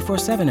or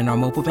 24/7 in our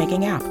mobile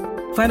banking app.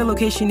 Find a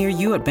location near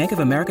you at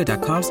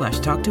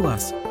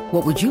bankofamerica.com/talktous.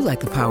 What would you like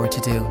the power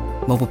to do?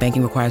 Mobile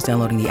banking requires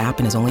downloading the app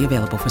and is only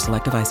available for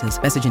select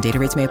devices. Message and data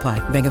rates may apply.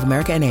 Bank of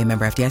America NA,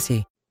 member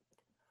FDIC.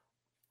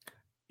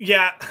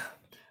 Yeah,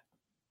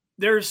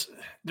 there's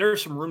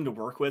some room to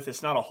work with.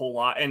 It's not a whole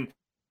lot. And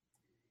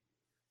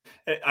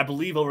I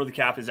believe over the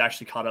cap is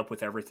actually caught up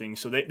with everything.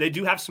 So they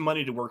do have some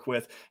money to work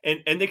with,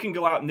 and they can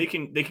go out and they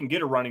can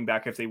get a running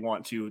back if they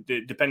want to,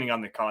 depending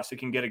on the cost. They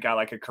can get a guy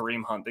like a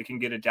Kareem Hunt. They can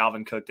get a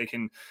Dalvin Cook.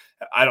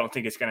 I don't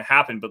think it's going to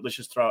happen, but let's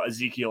just throw out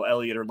Ezekiel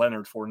Elliott or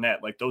Leonard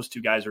Fournette. Like, those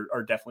two guys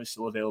are definitely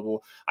still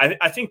available.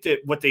 I think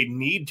that what they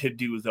need to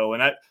do, though,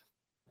 and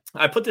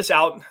I put this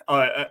out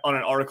on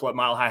an article at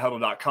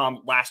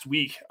milehighhuddle.com last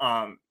week,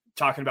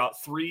 talking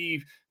about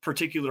 3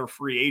 particular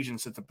free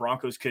agents that the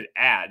Broncos could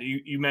add.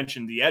 You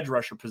mentioned the edge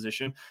rusher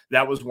position.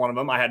 That was one of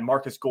them. I had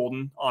Marcus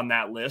Golden on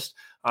that list.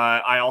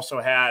 I also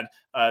had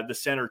the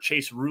center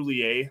Chase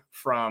Roulier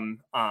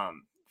from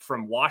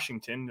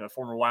Washington, a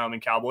former Wyoming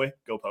Cowboy.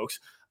 Go Pokes.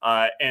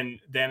 And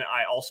then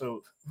I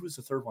also, who was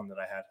the third one that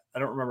I had? I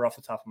don't remember off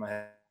the top of my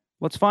head.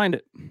 Let's find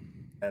it.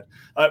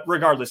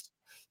 Regardless.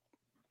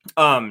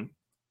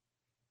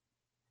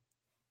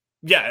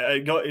 Yeah,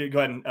 go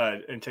ahead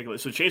and take a look.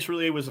 So Chase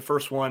Roulier was the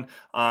first one.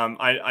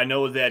 I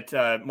know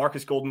that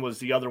Marcus Golden was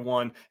the other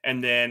one,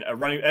 and then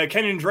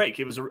Kenyon Drake.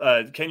 It was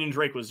Kenyon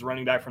Drake was the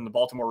running back from the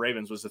Baltimore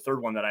Ravens, was the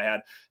third one that I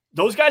had.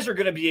 Those guys are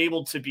going to be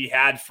able to be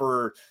had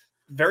for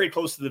very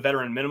close to the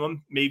veteran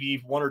minimum, maybe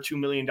 $1 or $2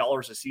 million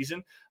a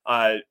season.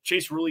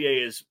 Chase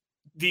Roulier is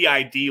the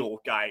ideal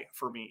guy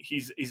for me.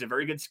 He's a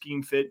very good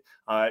scheme fit.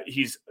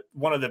 He's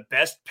one of the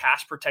best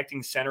pass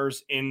protecting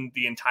centers in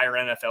the entire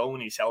NFL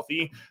when he's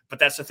healthy. But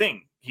that's the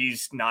thing.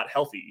 He's not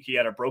healthy. He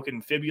had a broken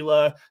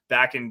fibula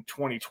back in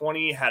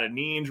 2020, had a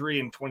knee injury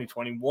in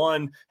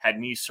 2021, had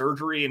knee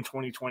surgery in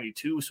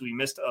 2022. So he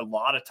missed a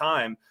lot of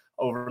time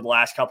over the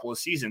last couple of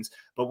seasons.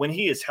 But when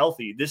he is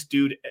healthy, this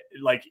dude,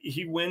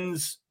 he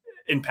wins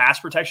in pass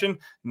protection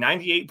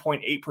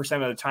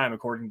 98.8% of the time,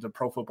 according to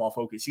Pro Football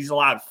Focus. He's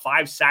allowed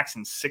 5 sacks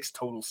in 6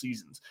 total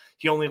seasons.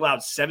 He only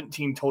allowed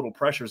 17 total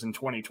pressures in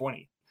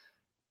 2020.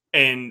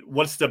 And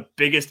what's the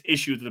biggest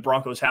issue that the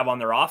Broncos have on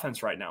their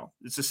offense right now?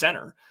 It's the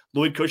center.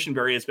 Lloyd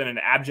Cushenberry has been an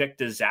abject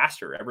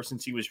disaster ever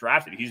since he was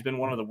drafted. He's been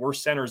one of the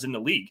worst centers in the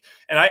league.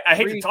 And I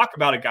hate to talk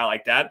about a guy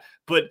like that,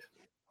 but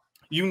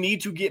You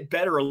need to get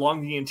better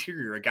along the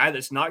interior, a guy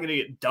that's not going to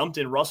get dumped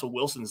in Russell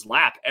Wilson's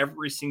lap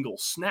every single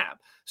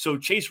snap. So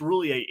Chase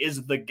Roulier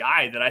is the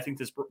guy that I think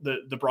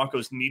the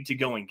Broncos need to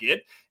go and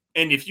get.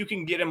 And if you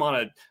can get him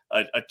on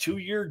a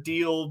 2-year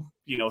deal,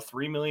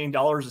 $3 million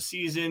a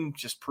season,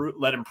 just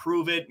let him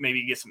prove it,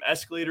 maybe get some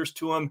escalators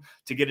to him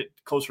to get it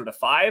closer to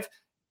 5.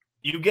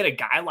 You get a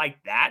guy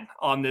like that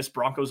on this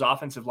Broncos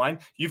offensive line,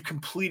 you've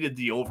completed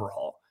the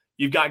overhaul.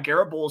 You've got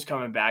Garrett Bowles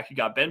coming back. You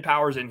got Ben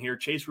Powers in here,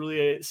 Chase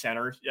Roulier at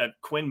center,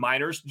 Quinn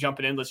Miners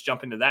jumping in. Let's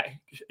jump into that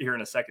here in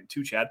a second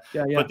too, Chad.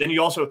 Yeah. But then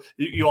you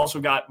also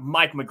got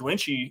Mike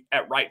McGlinchey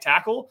at right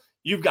tackle.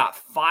 You've got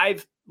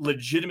 5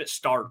 legitimate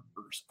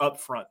starters up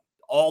front,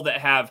 all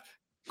that have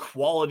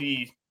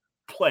quality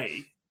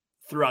play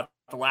throughout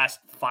the last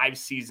 5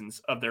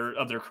 seasons of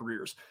their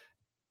careers.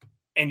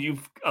 And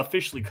you've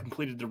officially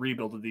completed the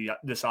rebuild of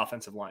this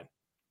offensive line.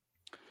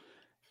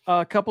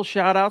 A couple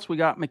shout outs. We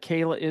got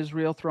Michaela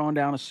Israel throwing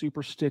down a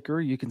super sticker.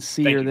 You can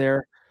see her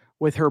there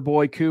with her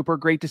boy Cooper.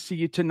 Great to see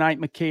you tonight,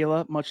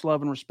 Michaela. Much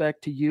love and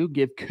respect to you.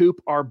 Give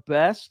Coop our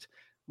best.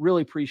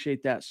 Really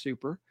appreciate that,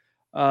 super.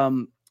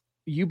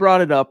 You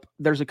brought it up.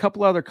 There's a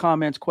couple other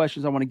comments,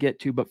 questions I want to get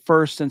to, but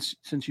first,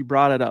 since you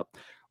brought it up,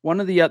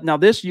 one of the now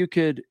this you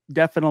could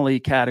definitely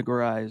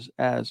categorize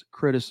as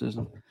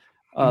criticism.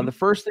 The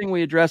first thing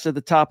we addressed at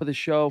the top of the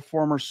show,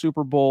 former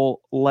Super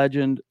Bowl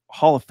legend,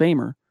 Hall of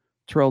Famer,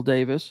 Terrell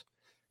Davis,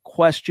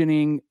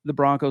 questioning the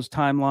Broncos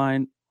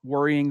timeline,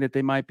 worrying that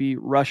they might be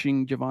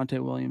rushing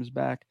Javonte Williams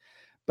back.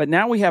 But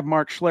now we have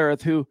Mark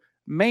Schlereth, who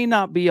may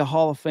not be a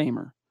Hall of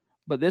Famer,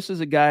 but this is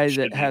a guy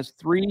that has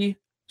 3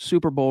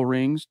 Super Bowl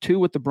rings, 2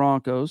 with the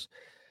Broncos,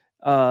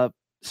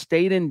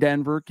 stayed in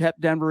Denver,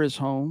 kept Denver his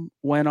home,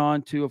 went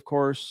on to, of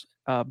course,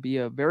 be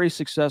a very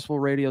successful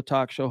radio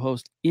talk show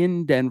host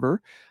in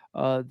Denver.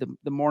 The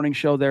morning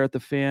show there at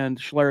the Fan,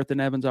 Schlereth and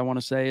Evans, I want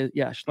to say.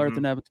 Yeah, Schlereth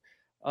and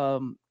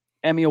Evans.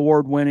 Emmy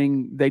Award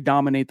winning. They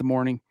dominate the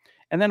morning.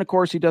 And then, of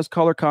course, he does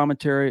color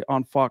commentary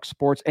on Fox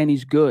Sports, and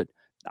he's good.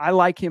 I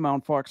like him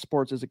on Fox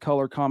Sports as a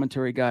color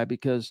commentary guy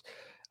because,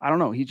 I don't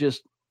know,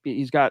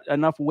 he's got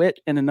enough wit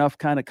and enough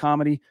kind of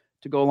comedy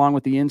to go along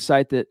with the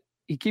insight that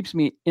he keeps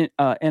me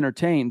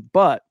entertained.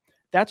 But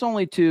that's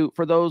only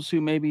for those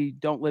who maybe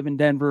don't live in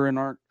Denver and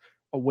aren't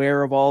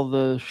aware of all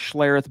the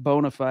Schlereth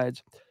bona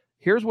fides.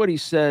 Here's what he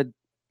said,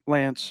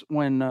 Lance,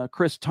 when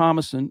Chris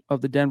Thomason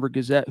of the Denver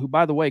Gazette, who,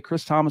 by the way,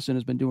 Chris Thomason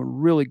has been doing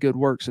really good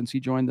work since he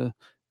joined the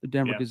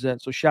Denver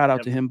Gazette. So shout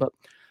out to him. But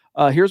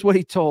here's what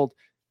he told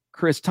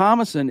Chris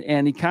Thomason.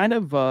 And he kind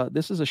of,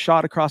 this is a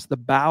shot across the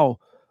bow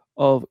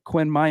of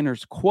Quinn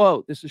Miners.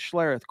 Quote, this is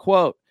Schlereth,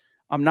 quote,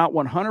 "I'm not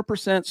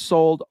 100%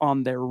 sold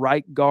on their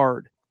right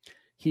guard.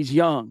 He's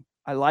young.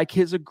 I like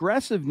his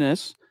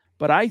aggressiveness,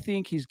 but I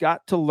think he's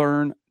got to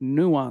learn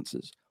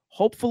nuances.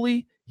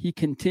 Hopefully he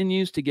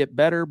continues to get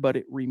better, but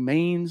it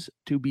remains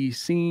to be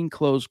seen,"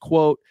 close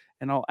quote.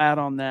 And I'll add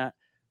on that,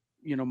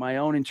 my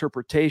own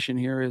interpretation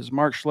here is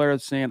Mark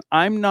Schlereth saying,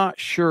 I'm not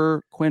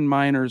sure Quinn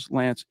Miners,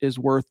 Lance, is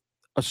worth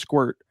a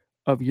squirt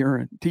of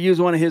urine, to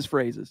use one of his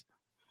phrases.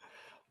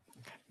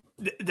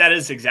 That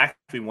is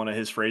exactly one of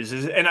his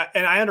phrases. And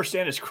I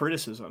understand his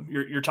criticism.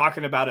 You're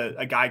talking about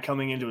a guy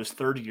coming into his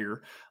 3rd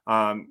year,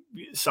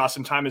 saw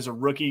some time as a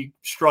rookie,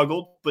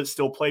 struggled, but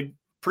still played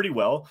pretty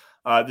well.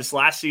 This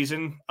last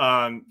season,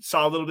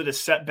 saw a little bit of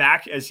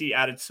setback as he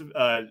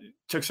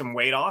took some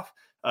weight off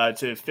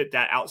to fit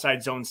that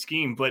outside zone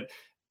scheme. But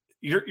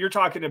you're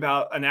talking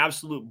about an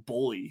absolute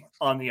bully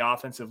on the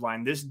offensive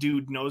line. This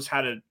dude knows how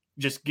to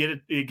just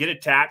get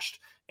attached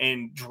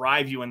and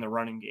drive you in the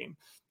running game.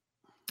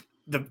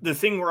 The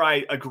thing where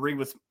I agree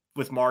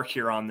with Mark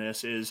here on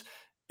this is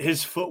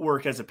his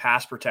footwork as a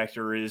pass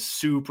protector is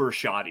super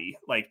shoddy.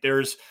 Like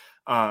there's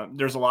a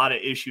lot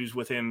of issues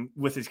with him,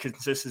 with his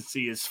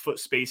consistency, his foot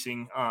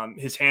spacing,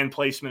 his hand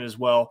placement as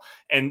well.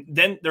 And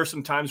then there's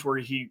some times where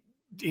he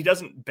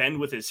doesn't bend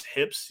with his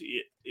hips.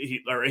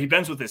 He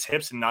bends with his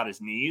hips and not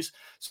his knees.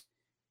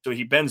 So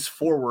he bends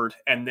forward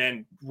and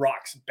then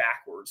rocks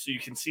backwards. So you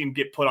can see him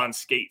get put on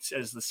skates,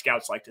 as the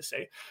scouts like to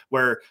say,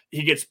 where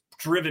he gets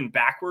driven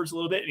backwards a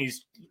little bit and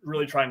he's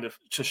really trying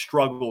to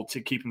struggle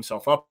to keep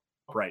himself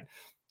upright.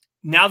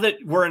 Now that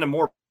we're in a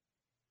more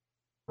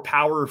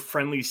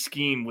power-friendly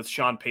scheme with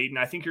Sean Payton,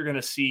 I think you're going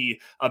to see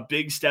a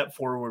big step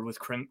forward with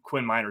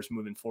Quinn Miners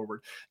moving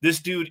forward. This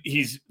dude,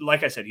 he's,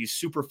 like I said, he's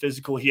super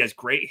physical. He has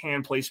great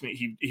hand placement.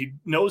 He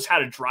knows how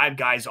to drive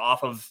guys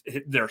off of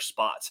their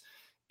spots.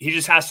 He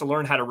just has to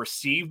learn how to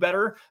receive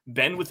better,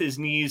 bend with his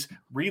knees,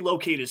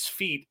 relocate his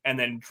feet, and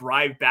then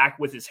drive back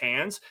with his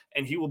hands,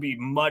 and he will be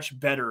much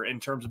better in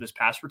terms of his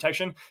pass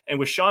protection. And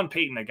with Sean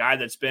Payton, a guy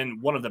that's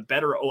been one of the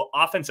better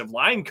offensive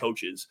line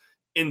coaches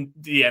in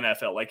the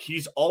NFL, like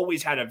he's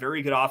always had a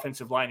very good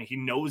offensive line, and he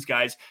knows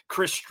guys.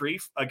 Chris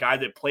Streif, a guy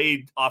that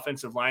played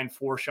offensive line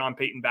for Sean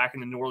Payton back in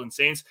the New Orleans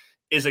Saints,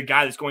 is a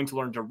guy that's going to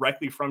learn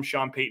directly from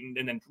Sean Payton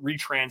and then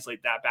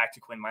retranslate that back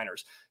to Quinn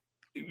Miners.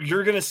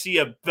 You're going to see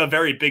a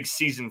very big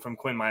season from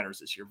Quinn Miners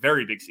this year.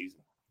 Very big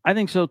season. I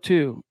think so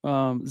too.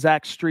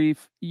 Zach Strief,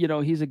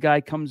 he's a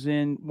guy comes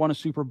in, won a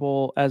Super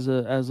Bowl as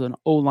an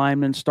O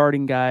lineman,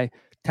 starting guy,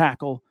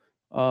 tackle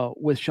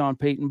with Sean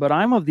Payton. But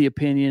I'm of the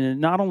opinion,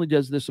 and not only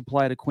does this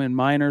apply to Quinn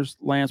Miners,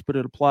 Lance, but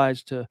it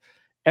applies to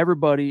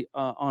everybody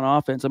on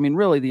offense. I mean,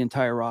 really the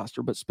entire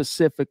roster, but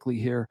specifically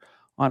here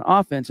on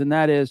offense. And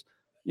that is,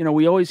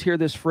 we always hear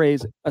this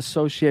phrase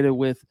associated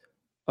with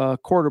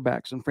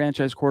quarterbacks and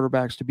franchise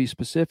quarterbacks, to be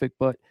specific.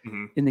 But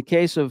in the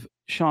case of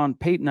Sean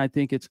Payton, I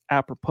think it's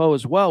apropos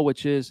as well,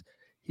 which is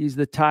he's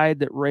the tide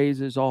that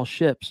raises all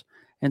ships.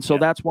 And so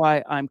that's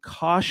why I'm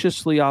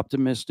cautiously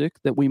optimistic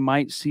that we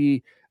might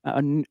see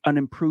an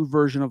improved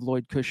version of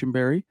Lloyd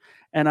Cushenberry.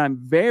 And I'm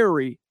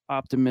very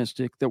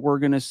optimistic that we're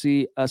going to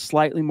see a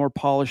slightly more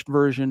polished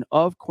version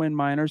of Quinn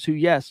Miners, who,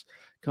 yes,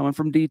 coming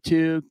from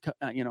D2,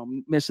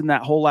 missing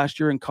that whole last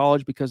year in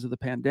college because of the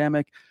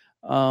pandemic.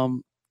 He's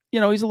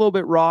a little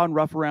bit raw and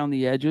rough around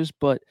the edges,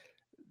 but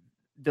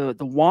the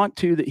want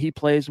to that he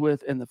plays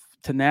with, and the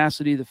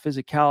tenacity, the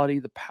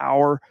physicality, the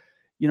power,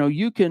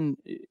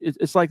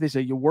 it's like they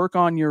say, you work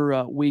on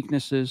your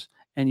weaknesses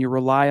and you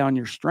rely on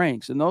your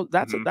strengths. And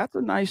that's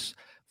a nice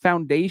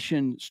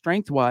foundation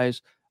strength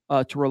wise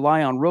to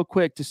rely on. Real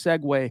quick to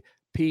segue,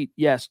 Pete,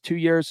 yes, 2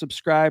 years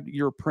subscribed.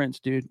 You're a prince,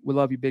 dude. We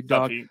love you, big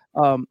dog.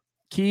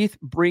 Keith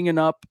bringing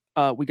up,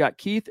 we got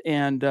Keith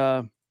and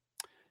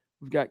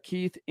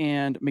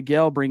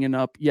Miguel bringing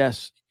up.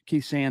 Yes,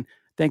 Keith saying,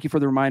 thank you for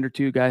the reminder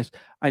too, guys.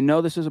 I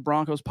know this is a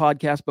Broncos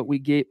podcast, but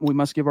we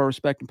must give our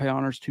respect and pay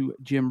honors to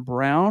Jim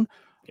Brown,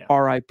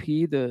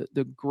 R.I.P.,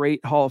 the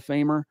great Hall of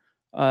Famer,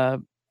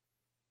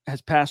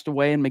 has passed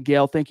away. And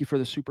Miguel, thank you for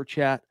the super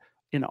chat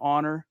in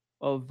honor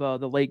of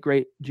the late,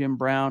 great Jim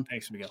Brown.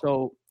 Thanks, Miguel.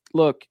 So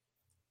look,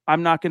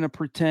 I'm not going to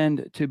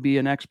pretend to be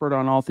an expert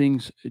on all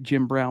things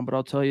Jim Brown, but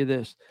I'll tell you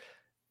this,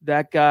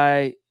 that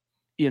guy,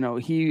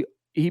 he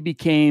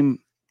became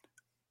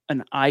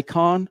an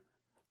icon,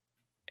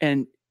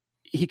 and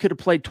he could have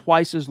played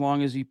twice as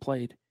long as he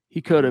played.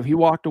 He could have. He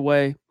walked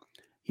away.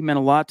 He meant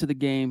a lot to the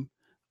game.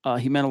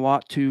 He meant a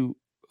lot to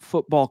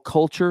football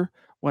culture,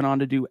 went on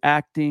to do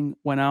acting,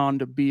 went on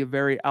to be a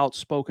very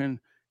outspoken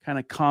kind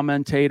of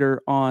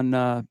commentator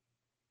on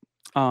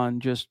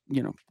just,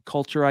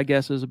 culture, I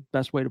guess is the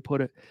best way to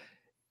put it.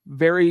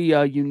 Very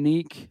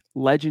unique,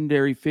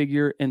 legendary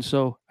figure. And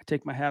so I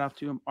take my hat off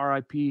to him.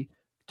 RIP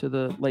to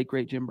the late,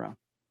 great Jim Brown.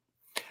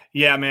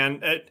 Yeah,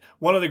 man.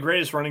 One of the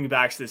greatest running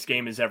backs this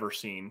game has ever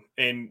seen.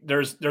 And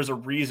there's a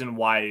reason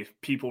why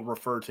people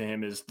refer to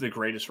him as the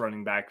greatest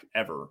running back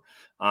ever.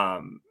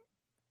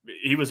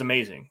 He was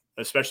amazing,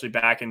 especially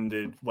back in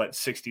the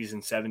 60s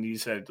and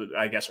 70s,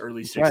 I guess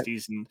early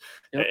 60s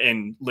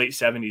and late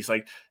 70s.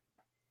 Like,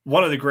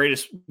 one of the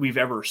greatest we've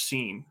ever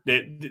seen.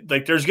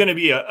 There's going to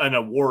be an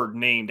award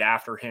named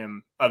after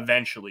him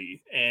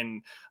eventually.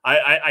 And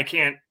I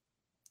can't,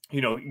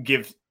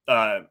 give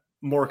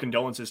more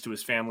condolences to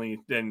his family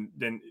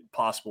than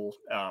possible.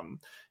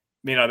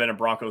 May not have been a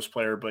Broncos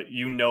player, but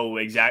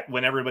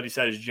when everybody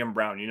says Jim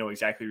Brown, you know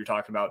exactly what you're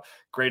talking about.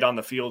 Great on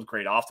the field,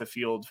 great off the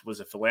field, was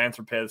a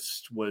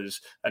philanthropist,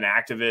 was an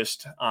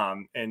activist,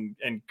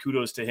 and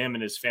kudos to him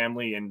and his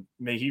family, and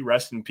may he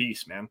rest in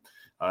peace, man.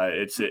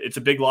 It's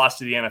a big loss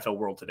to the NFL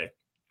world today.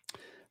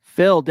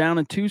 Phil down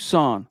in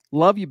Tucson.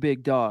 Love you,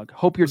 big dog.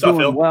 Hope you're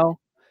doing well.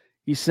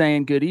 He's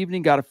saying, good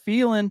evening. I got a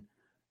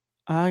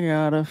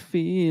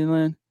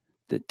feeling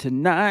that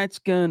tonight's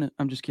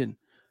I'm just kidding.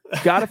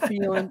 Got a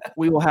feeling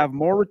we will have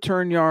more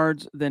return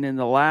yards than in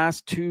the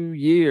last 2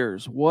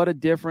 years. What a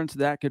difference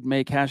that could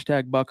make.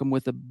 Hashtag Buckham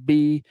with a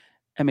B,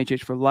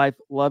 MHH for life.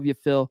 Love you,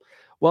 Phil.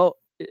 Well,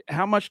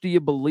 how much do you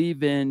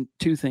believe in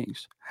two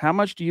things? How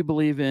much do you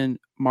believe in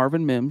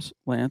Marvin Mims,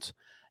 Lance?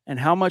 And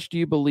how much do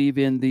you believe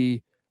in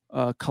the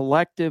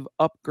collective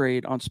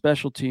upgrade on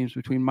special teams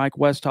between Mike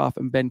Westhoff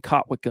and Ben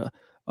Kotwica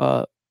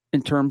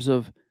in terms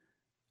of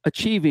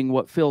achieving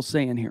what Phil's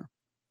saying here?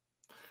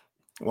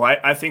 Well,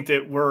 I think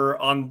that we're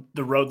on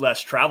the road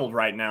less traveled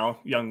right now,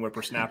 young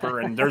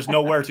whippersnapper, and there's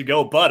nowhere to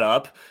go but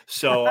up.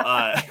 So,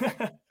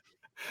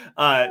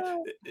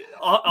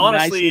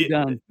 honestly,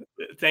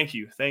 thank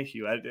you.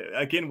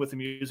 Again, with the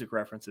music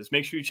references,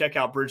 make sure you check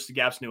out Bridge the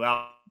Gap's new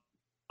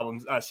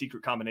album,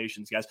 Secret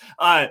Combinations, guys.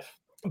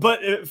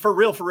 But for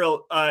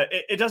real,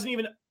 it doesn't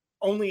even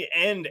only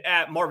end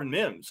at Marvin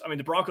Mims. I mean,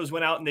 the Broncos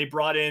went out and they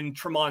brought in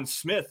Tremont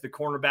Smith, the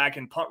cornerback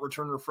and punt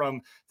returner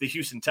from the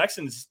Houston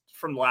Texans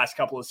from the last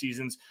couple of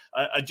seasons,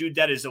 a dude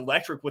that is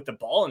electric with the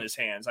ball in his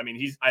hands. I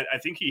mean, I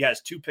think he has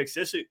 2 pick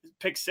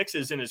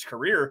sixes in his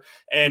career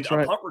and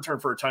a punt return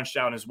for a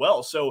touchdown as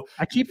well. So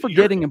I keep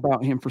forgetting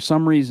about him for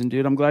some reason,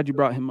 dude. I'm glad you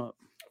brought him up.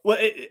 Well,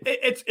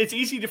 it's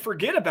easy to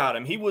forget about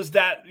him. He was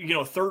that,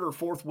 third or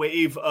fourth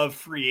wave of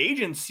free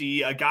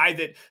agency, a guy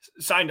that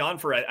signed on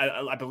for,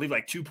 I believe,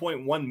 like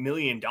 $2.1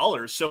 million.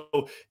 So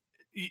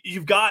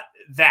you've got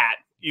that.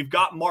 You've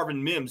got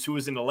Marvin Mims, who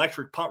is an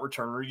electric punt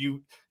returner.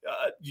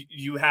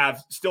 You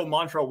have still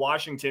Montrell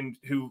Washington,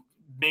 who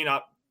may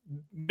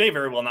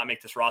very well not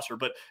make this roster,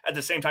 but at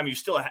the same time, you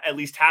still at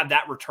least have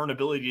that return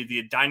ability,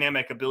 the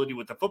dynamic ability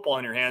with the football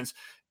in your hands.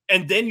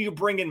 And then you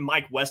bring in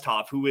Mike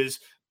Westhoff, who is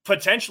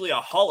potentially a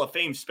Hall of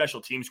Fame special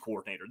teams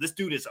coordinator. This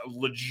dude is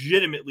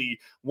legitimately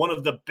one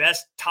of the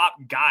best top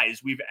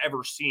guys we've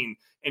ever seen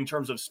in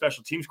terms of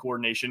special teams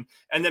coordination.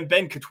 And then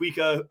Ben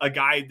Katwika, a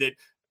guy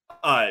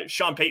that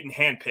Sean Payton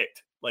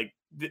handpicked. Like,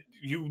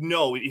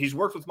 he's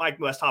worked with Mike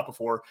Westhoff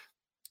before.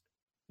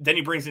 Then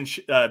he brings in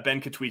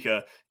Ben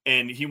Katwika,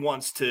 and he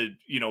wants to,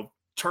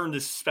 turn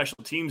this special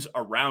teams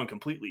around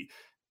completely.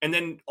 And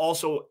then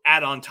also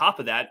add on top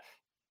of that,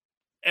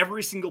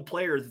 every single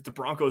player that the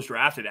Broncos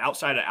drafted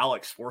outside of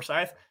Alex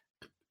Forsyth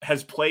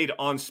has played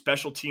on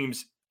special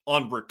teams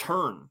on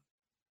return.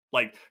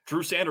 Like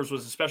Drew Sanders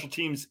was a special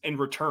teams in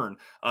return.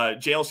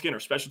 JL Skinner,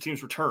 special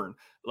teams return.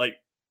 Like,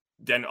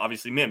 then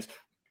obviously Mims.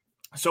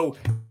 So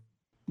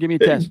give me a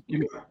test.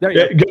 There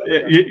you go.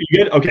 You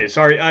good? Okay,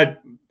 sorry.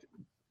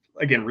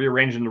 Again,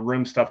 rearranging the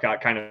room stuff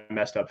got kind of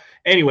messed up.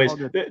 Anyways,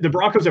 the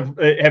Broncos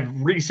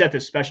have reset the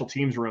special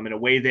teams room in a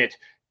way that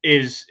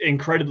is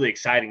incredibly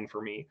exciting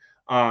for me.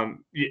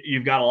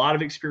 You've got a lot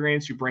of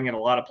experience. You bring in a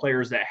lot of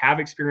players that have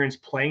experience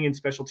playing in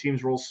special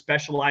teams roles,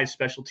 specialized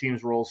special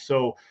teams roles.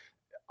 So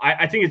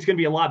I think it's going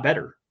to be a lot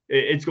better.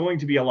 It's going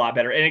to be a lot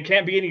better. And it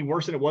can't be any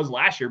worse than it was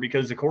last year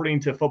because according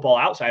to Football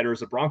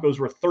Outsiders, the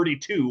Broncos were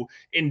 32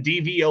 in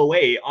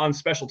DVOA on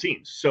special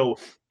teams. So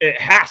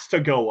it has to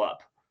go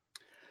up.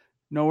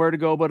 Nowhere to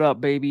go but up,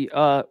 baby.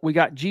 We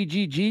got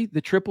GGG, the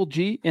Triple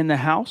G in the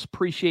house.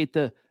 Appreciate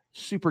the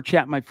super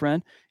chat, my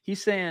friend.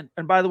 He's saying,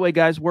 and by the way,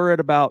 guys, we're at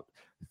about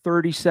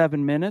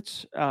 37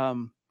 minutes.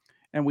 And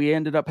we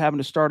ended up having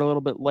to start a little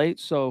bit late.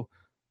 So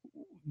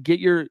get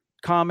your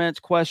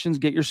comments, questions,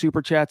 get your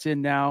super chats in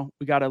now.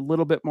 We got a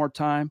little bit more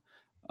time.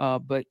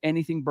 But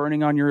anything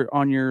burning on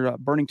your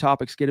burning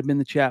topics, get them in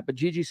the chat. But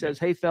Gigi says,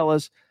 hey,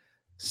 fellas,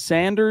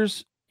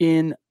 Sanders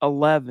in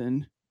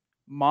 11,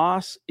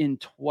 Moss in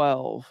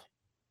 12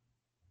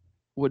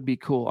 would be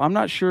cool. I'm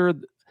not sure.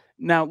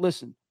 Now,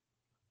 listen,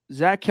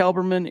 Zach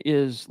Kelberman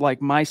is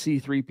like my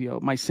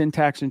C-3PO, my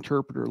syntax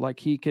interpreter. Like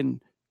he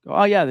can go,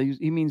 oh, yeah,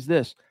 he means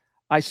this.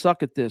 I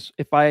suck at this.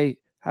 If I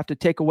have to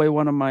take away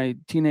one of my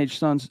teenage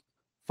son's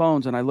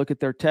phones and I look at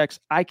their text,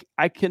 I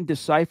can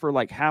decipher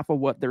like half of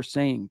what they're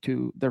saying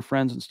to their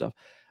friends and stuff.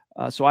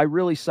 So I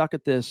really suck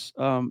at this.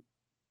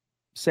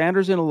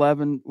 Sanders in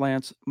 11,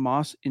 Lance,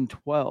 Moss in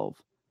 12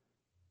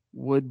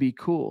 would be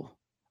cool.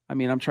 I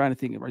mean, I'm trying to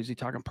think, is he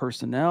talking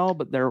personnel?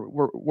 But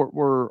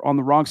we're on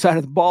the wrong side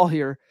of the ball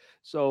here.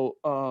 So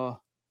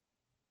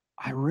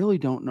I really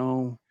don't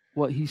know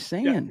what he's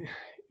saying.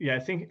 Yeah, I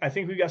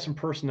think we got some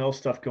personnel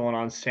stuff going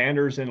on.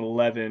 Sanders in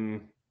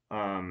 11.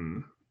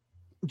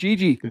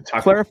 Gigi,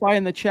 clarify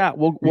in the chat.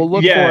 We'll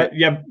look for it.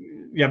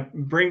 Yeah.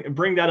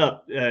 Bring that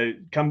up.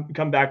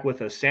 Come back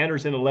with a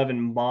Sanders in 11,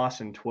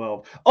 Moss in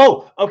 12.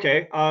 Oh,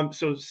 okay.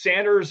 So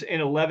Sanders in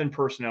 11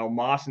 personnel,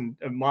 Moss in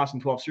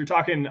 12. So you're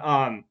talking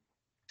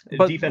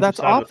but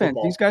that's offense.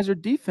 These guys are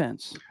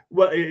defense.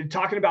 Well,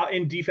 talking about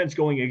in defense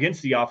going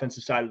against the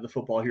offensive side of the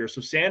football here.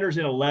 So Sanders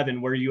in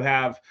 11, where you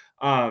have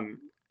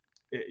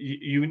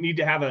you need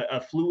to have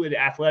a fluid,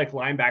 athletic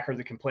linebacker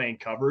that can play in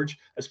coverage,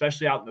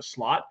 especially out in the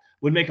slot,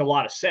 would make a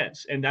lot of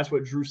sense. And that's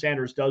what Drew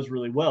Sanders does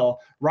really well.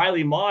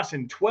 Riley Moss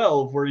in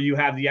 12, where you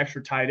have the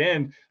extra tight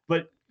end,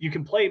 but you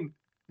can play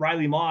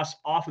Riley Moss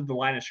off of the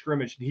line of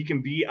scrimmage, and he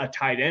can be a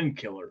tight end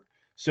killer.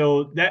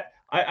 So that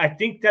I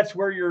think that's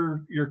where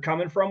you're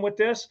coming from with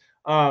this.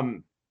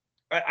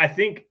 I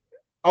think,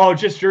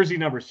 just jersey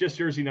numbers, he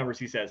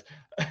says.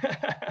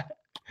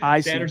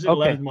 Sanders at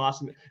 11,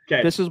 Moss.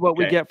 Okay. This is what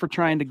we get for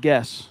trying to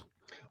guess.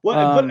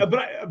 Well,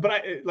 but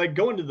I like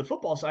going to the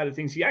football side of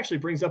things. He actually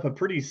brings up a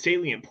pretty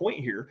salient point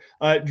here.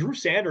 Drew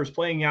Sanders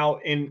playing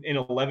out in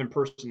 11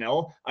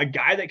 personnel, a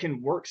guy that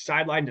can work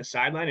sideline to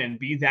sideline and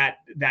be that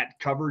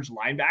coverage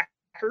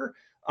linebacker,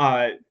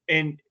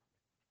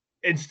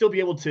 and still be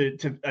able to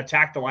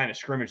attack the line of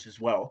scrimmage as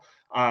well.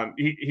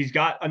 He's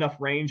got enough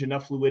range,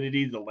 enough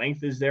fluidity. The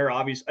length is there.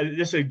 Obviously,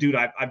 this is a dude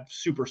I'm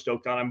super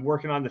stoked on. I'm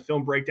working on the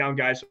film breakdown,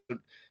 guys. So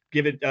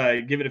give it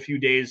a few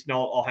days, and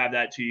I'll have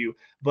that to you.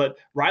 But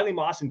Riley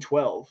Moss in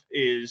 12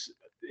 is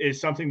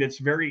something that's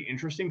very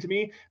interesting to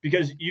me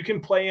because you can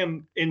play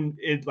him in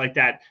like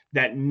that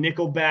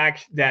nickel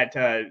back, that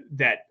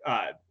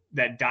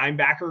dime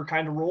backer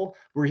kind of role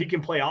where he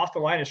can play off the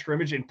line of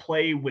scrimmage and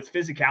play with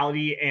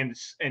physicality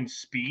and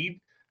speed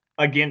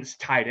against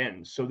tight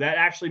ends. So that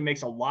actually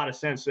makes a lot of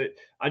sense.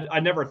 I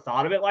never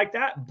thought of it like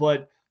that,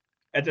 but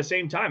at the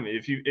same time,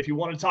 if you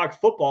want to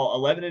talk football,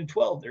 11 and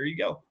 12, there you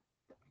go.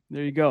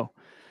 There you go.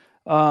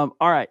 All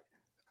right.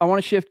 I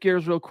want to shift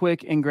gears real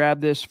quick and grab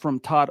this from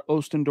Todd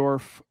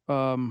Ostendorf.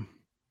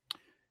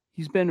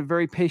 He's been a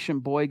very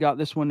patient boy. Got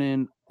this one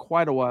in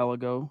quite a while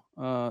ago.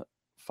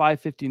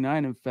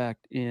 5:59, in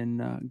fact,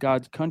 in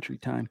God's country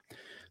time.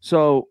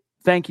 So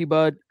thank you,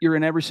 bud. You're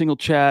in every single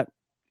chat,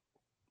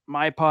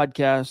 my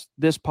podcast,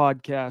 this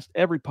podcast,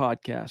 every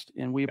podcast,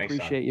 and we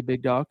appreciate you,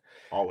 big dog.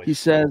 Always. He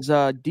says,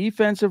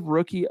 defensive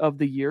rookie of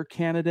the year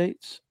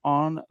candidates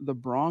on the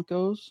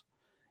Broncos.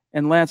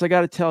 And Lance, I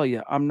got to tell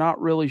you, I'm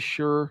not really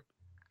sure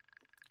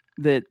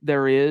that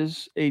there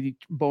is a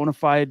bona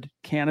fide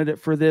candidate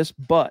for this,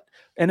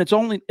 and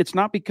it's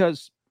not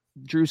because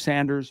Drew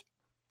Sanders,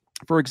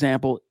 for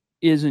example,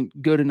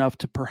 isn't good enough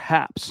to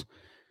perhaps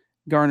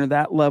garner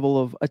that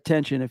level of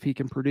attention if he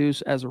can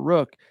produce as a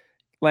rook.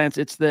 Lance,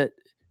 it's that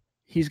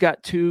he's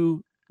got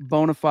two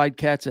bona fide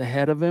cats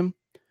ahead of him,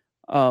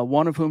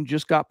 one of whom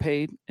just got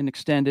paid and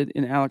extended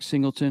in Alex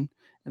Singleton,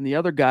 and the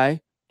other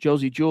guy,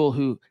 Josie Jewell,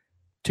 who,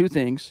 two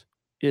things,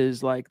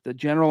 is like the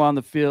general on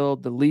the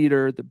field, the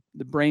leader,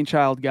 the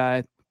brainchild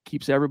guy,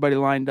 keeps everybody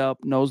lined up,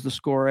 knows the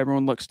score,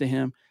 everyone looks to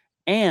him,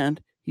 and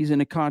he's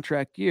in a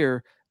contract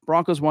year.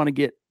 Broncos want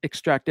to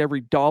extract every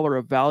dollar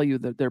of value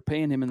that they're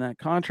paying him in that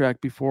contract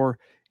before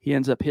he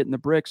ends up hitting the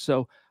bricks.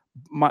 So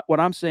what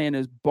I'm saying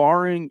is,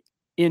 barring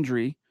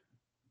injury,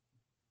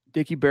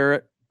 Dickie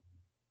Barrett,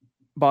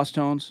 Boss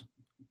Tones,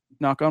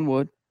 knock on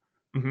wood,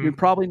 you're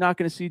probably not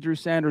going to see Drew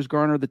Sanders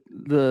garner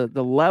the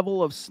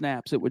level of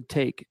snaps it would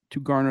take to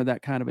garner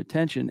that kind of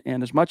attention.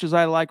 And as much as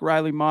I like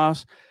Riley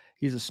Moss,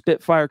 he's a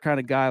spitfire kind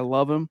of guy. I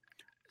love him.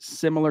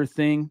 Similar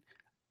thing.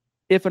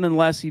 If and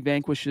unless he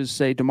vanquishes,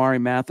 say,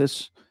 Damari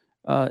Mathis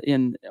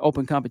in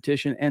open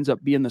competition, ends up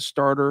being the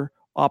starter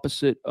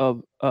opposite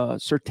of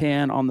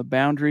Surtain on the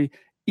boundary,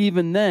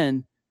 even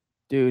then,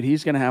 dude,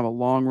 he's going to have a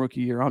long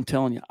rookie year. I'm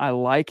telling you, I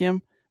like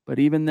him. But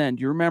even then,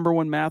 do you remember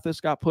when Mathis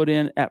got put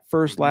in at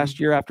first last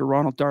year after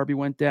Ronald Darby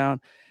went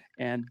down?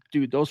 And,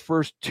 dude, those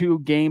first 2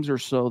 games or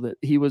so that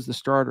he was the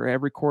starter,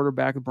 every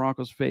quarterback the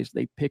Broncos faced,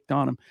 they picked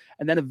on him.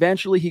 And then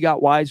eventually he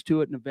got wise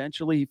to it, and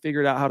eventually he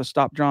figured out how to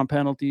stop drawing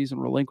penalties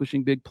and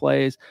relinquishing big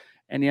plays.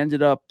 And he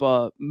ended up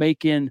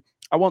making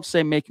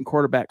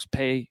quarterbacks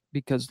pay,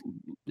 because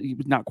he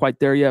was not quite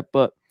there yet,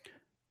 but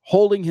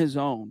holding his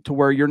own to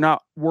where you're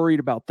not worried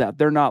about that.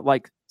 They're not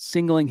like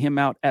singling him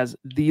out as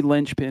the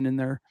linchpin in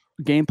their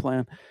game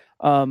plan.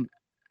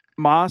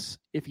 Moss,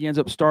 if he ends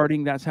up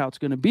starting, that's how it's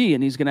going to be.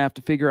 And he's going to have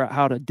to figure out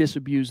how to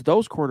disabuse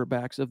those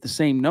quarterbacks of the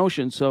same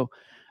notion. So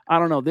I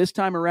don't know. This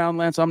time around,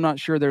 Lance, I'm not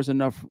sure there's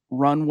enough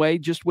runway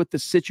just with the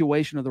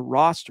situation of the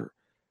roster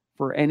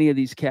for any of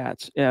these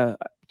cats.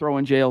 Throw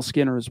in JL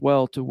Skinner as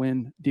well to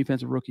win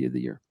Defensive Rookie of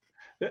the Year.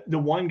 The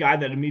one guy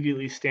that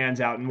immediately stands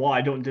out, and while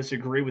I don't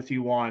disagree with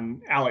you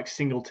on Alex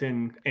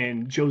Singleton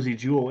and Josie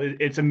Jewell,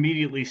 it's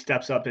immediately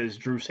steps up as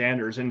Drew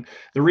Sanders. And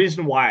the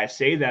reason why I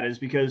say that is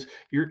because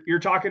you're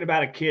talking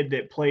about a kid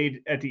that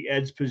played at the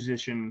edge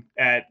position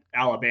at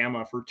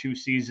Alabama for 2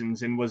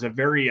 seasons and was a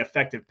very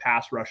effective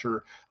pass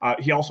rusher.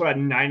 He also had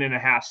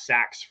 9.5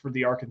 sacks for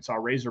the Arkansas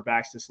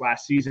Razorbacks this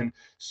last season.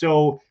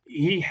 So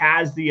he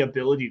has the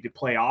ability to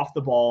play off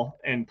the ball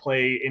and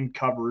play in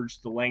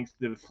coverage, the length,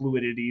 the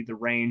fluidity, the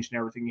range, and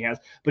everything he has,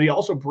 but he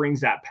also brings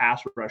that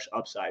pass rush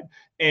upside.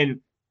 And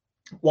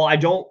while I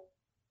don't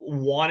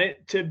want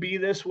it to be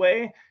this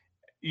way,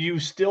 you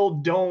still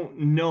don't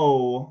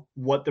know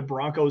what the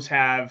Broncos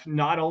have,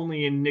 not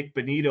only in Nick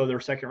Bonito, their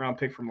second round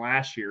pick from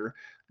last year,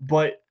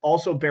 but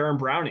also Baron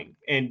Browning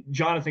and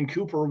Jonathan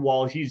Cooper.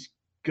 While he's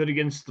good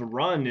against the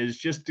run, is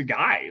just a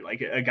guy, like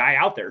a guy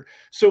out there.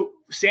 So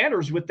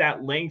Sanders, with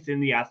that length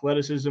and the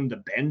athleticism,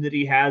 the bend that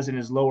he has in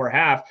his lower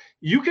half,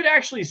 you could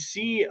actually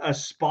see a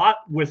spot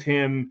with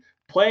him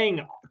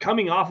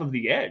coming off of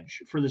the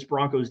edge for this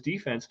Broncos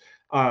defense,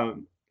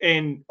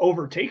 and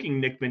overtaking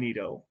Nick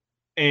Bonito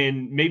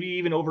and maybe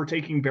even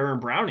overtaking Baron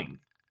Browning.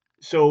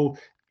 So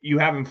you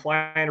have him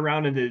flying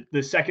around in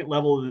the second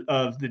level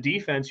of the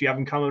defense. You have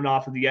him coming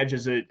off of the edge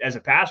as a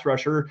pass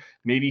rusher.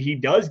 Maybe he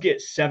does get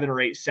 7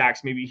 or 8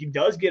 sacks. Maybe he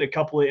does get a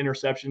couple of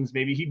interceptions.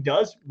 Maybe he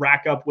does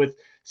rack up with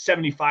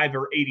 75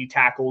 or 80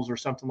 tackles or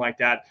something like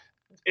that.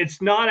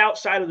 It's not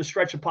outside of the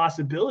stretch of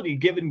possibility,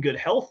 given good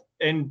health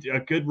and a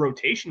good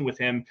rotation with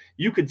him.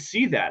 You could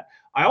see that.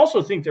 I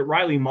also think that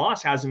Riley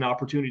Moss has an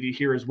opportunity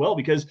here as well,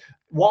 because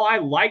while I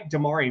like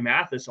Damari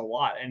Mathis a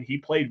lot, and he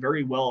played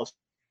very well,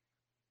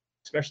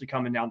 especially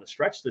coming down the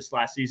stretch this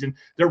last season,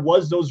 there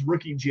was those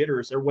rookie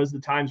jitters. There was the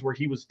times where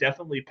he was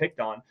definitely picked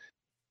on.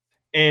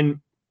 And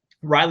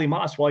Riley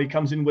Moss, while he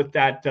comes in with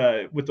that,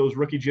 with those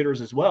rookie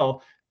jitters as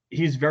well,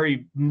 he's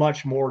very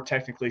much more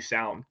technically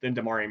sound than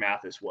Damari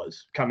Mathis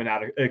was coming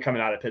out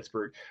of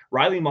Pittsburgh.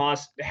 Riley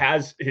Moss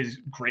has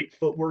his great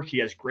footwork. He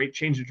has great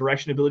change of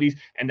direction abilities,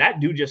 and that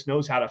dude just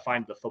knows how to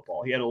find the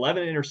football. He had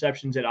 11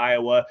 interceptions at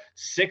Iowa,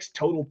 6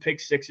 total pick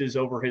sixes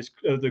over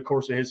the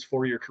course of his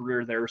 4-year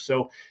career there.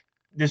 So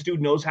this dude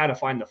knows how to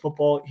find the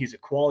football. He's a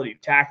quality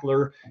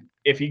tackler.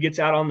 If he gets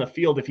out on the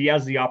field, if he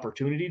has the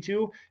opportunity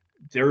to,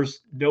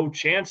 there's no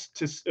chance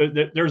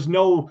there's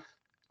no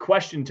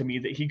question to me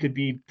that he could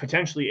be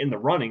potentially in the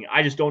running.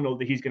 I just don't know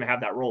that he's going to have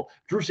that role.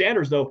 Drew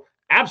Sanders, though,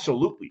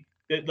 absolutely.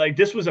 Like,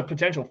 this was a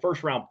potential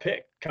first-round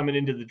pick coming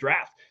into the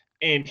draft,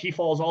 and he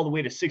falls all the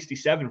way to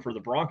 67 for the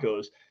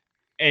Broncos.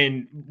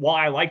 And while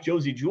I like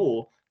Josie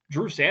Jewell,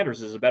 Drew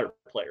Sanders is a better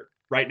player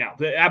right now.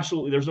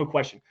 Absolutely, there's no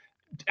question.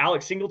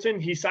 Alex Singleton,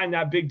 he signed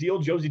that big deal.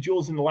 Josie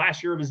Jewell's in the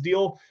last year of his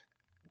deal.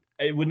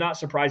 It would not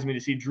surprise me to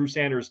see Drew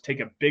Sanders take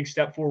a big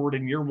step forward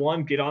in year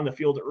 1, get on the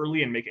field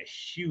early, and make a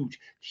huge,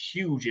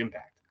 huge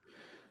impact.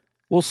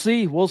 We'll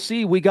see. We'll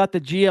see. We got the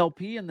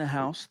GLP in the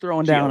house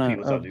throwing down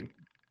a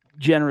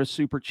generous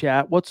super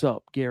chat. What's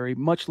up, Gary?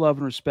 Much love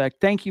and respect.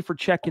 Thank you for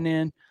checking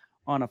in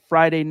on a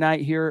Friday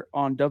night here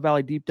on Dove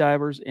Valley Deep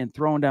Divers and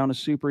throwing down a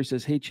super. He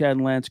says, hey, Chad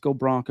and Lance, go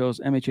Broncos,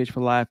 MHH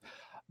for life.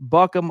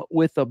 Buckham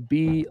with a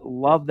B.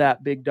 Love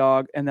that, big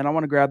dog. And then I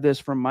want to grab this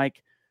from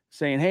Mike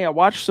saying, hey, I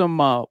watched some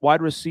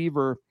wide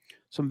receiver,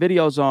 some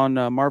videos on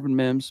Marvin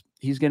Mims.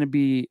 He's going to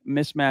be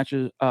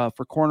mismatches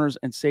for corners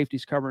and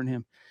safeties covering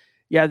him.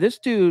 Yeah, this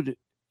dude,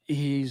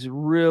 he's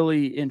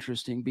really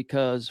interesting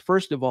because,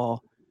 first of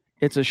all,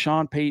 it's a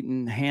Sean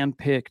Payton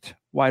hand-picked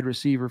wide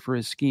receiver for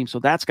his scheme, so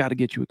that's got to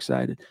get you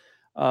excited.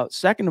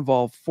 Second of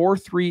all,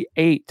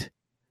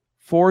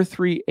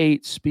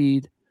 4.38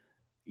 speed.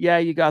 Yeah,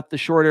 you got the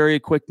short area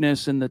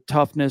quickness and the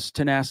toughness,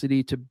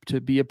 tenacity to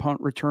be a punt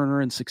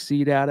returner and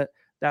succeed at it.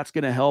 That's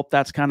going to help.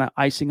 That's kind of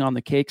icing on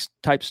the cakes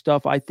type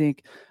stuff, I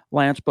think,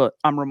 Lance. But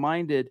I'm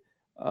reminded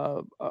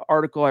an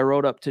article I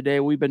wrote up today.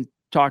 We've been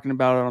talking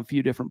about it on a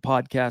few different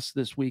podcasts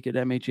this week at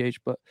MHH,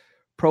 but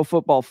Pro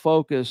Football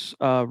Focus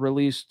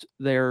released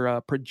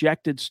their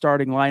projected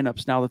starting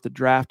lineups now that the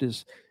draft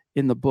is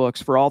in the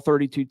books for all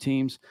 32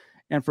 teams.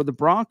 And for the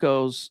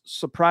Broncos,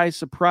 surprise,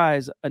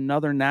 surprise,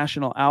 another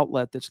national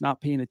outlet that's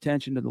not paying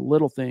attention to the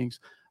little things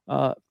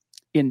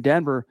in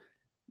Denver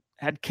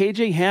had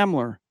KJ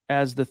Hamler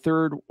as the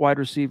third wide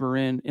receiver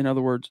in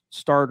other words,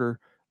 starter,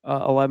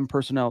 11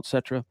 personnel,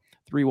 etc.,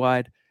 3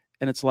 wide.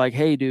 And it's like,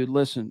 hey, dude,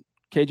 listen,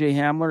 KJ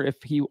Hamler, if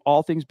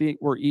all things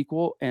were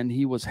equal and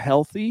he was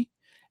healthy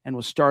and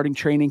was starting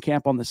training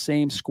camp on the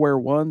same square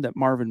one that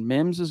Marvin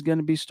Mims is going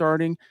to be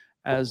starting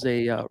as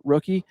a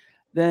rookie,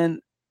 then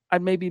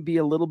I'd maybe be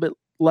a little bit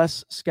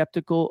less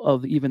skeptical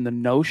of even the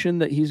notion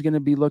that he's going to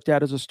be looked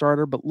at as a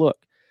starter. But look,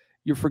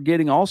 you're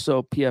forgetting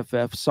also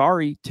PFF.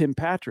 Sorry, Tim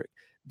Patrick.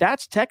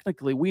 That's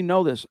technically, we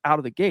know this out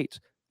of the gates.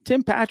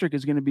 Tim Patrick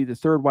is going to be the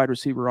third wide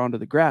receiver onto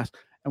the grass.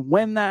 And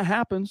when that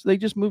happens, they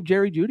just move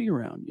Jerry Jeudy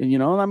around.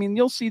 And, I mean,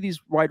 you'll see these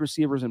wide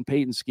receivers in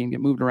Peyton's scheme get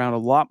moved around a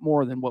lot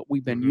more than what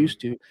we've been used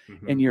to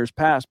in years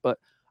past. But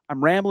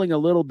I'm rambling a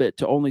little bit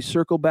to only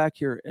circle back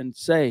here and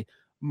say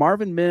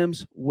Marvin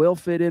Mims will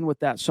fit in with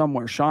that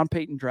somewhere. Sean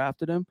Payton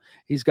drafted him.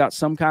 He's got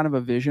some kind of a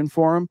vision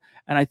for him.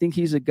 And I think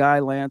he's a guy,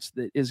 Lance,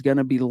 that is going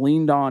to be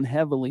leaned on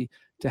heavily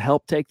to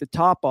help take the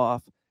top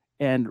off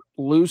and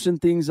loosen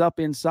things up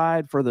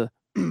inside for the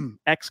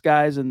X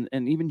guys and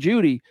even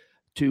Jeudy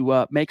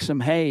to make some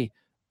hay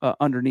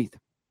underneath.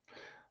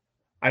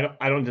 I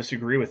don't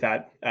disagree with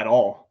that at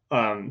all.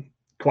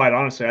 Quite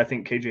honestly, I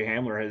think KJ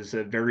Hamler has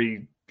a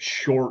very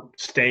short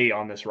stay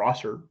on this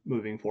roster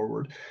moving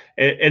forward.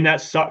 And that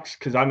sucks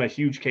because I'm a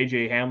huge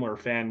KJ Hamler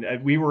fan.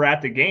 We were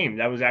at the game.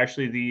 That was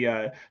actually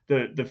the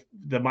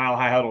Mile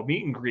High Huddle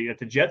meet and greet at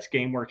the Jets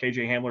game where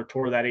KJ Hamler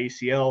tore that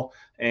ACL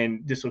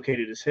and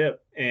dislocated his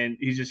hip. And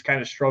he just kind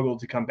of struggled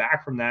to come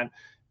back from that.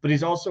 But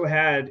he's also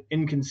had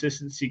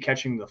inconsistency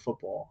catching the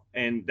football.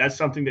 And that's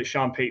something that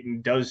Sean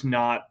Payton does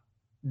not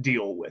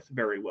deal with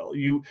very well.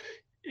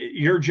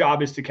 Your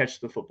job is to catch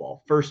the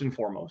football first and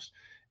foremost.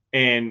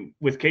 And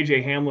with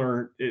KJ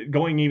Hamler,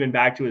 going even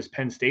back to his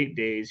Penn State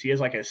days, he has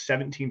like a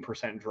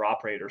 17%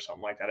 drop rate or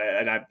something like that.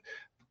 And I'm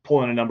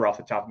pulling a number off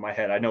the top of my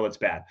head. I know it's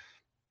bad.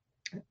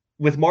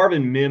 With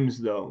Marvin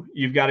Mims, though,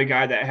 you've got a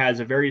guy that has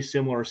a very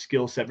similar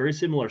skill set, very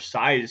similar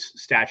size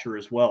stature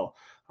as well.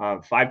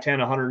 5'10",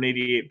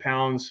 188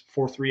 pounds,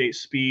 4.38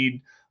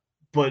 speed.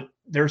 But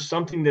there's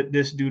something that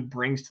this dude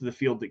brings to the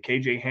field that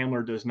KJ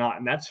Hamler does not,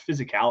 and that's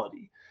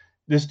physicality.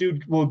 This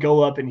dude will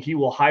go up and he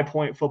will high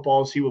point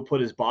footballs. He will put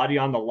his body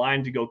on the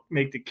line to go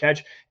make the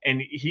catch.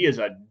 And he is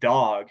a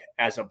dog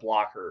as a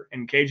blocker.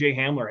 And KJ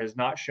Hamler has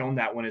not shown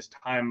that when his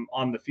time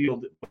on the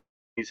field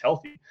he's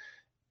healthy.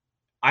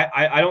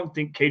 I don't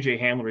think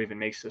KJ Hamler even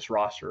makes this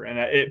roster. And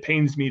it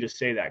pains me to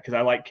say that because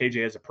I like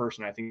KJ as a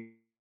person. I think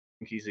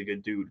he's a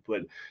good dude.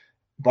 But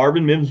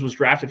Marvin Mims was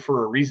drafted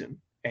for a reason,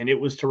 and it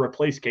was to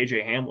replace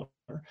KJ Hamler.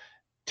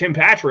 Tim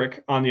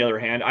Patrick, on the other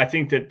hand, I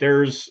think that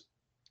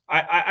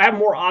I have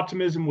more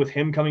optimism with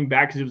him coming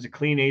back because it was a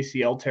clean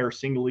ACL tear,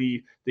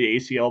 singly the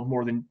ACL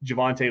more than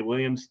Javonte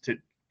Williams, to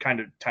kind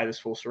of tie this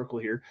full circle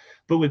here.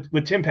 But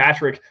with Tim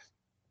Patrick,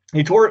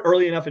 he tore it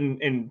early enough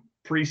in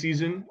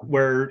preseason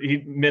where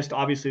he missed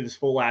obviously this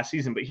full last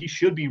season, but he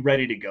should be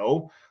ready to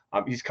go.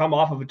 He's come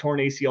off of a torn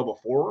ACL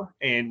before,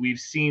 and we've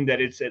seen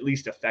that it's at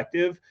least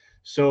effective.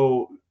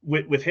 So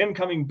with him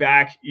coming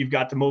back, you've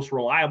got the most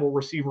reliable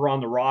receiver on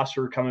the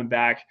roster coming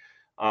back.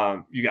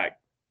 You got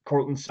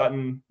Cortland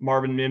Sutton,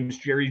 Marvin Mims,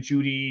 Jerry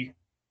Jeudy,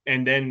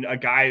 and then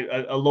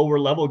a lower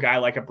level guy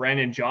like a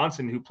Brandon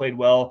Johnson who played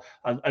well,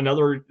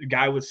 another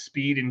guy with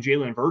speed, and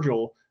Jalen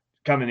Virgil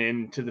coming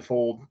into the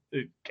fold.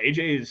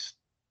 KJ is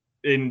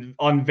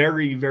on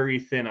very, very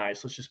thin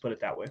ice. Let's just put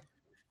it that way.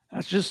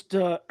 That's just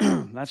the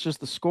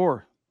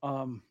score.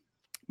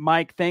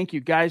 Mike, thank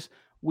you, guys.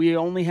 We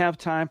only have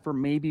time for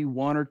maybe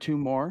one or two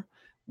more.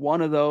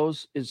 One of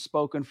those is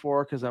spoken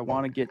for because I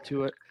want to get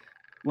to it.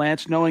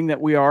 Lance, knowing that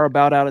we are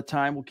about out of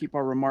time, we'll keep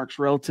our remarks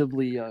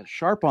relatively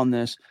sharp on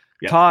this.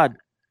 Yep. Todd,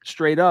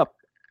 straight up,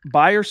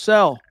 buy or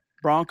sell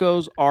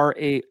Broncos are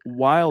a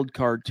wild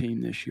card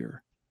team this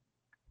year.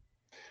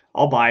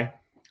 I'll buy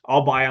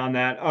on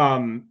that.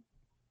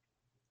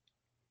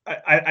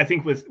 I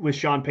think with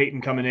Sean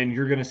Payton coming in,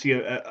 you're going to see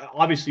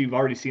obviously you've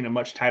already seen a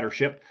much tighter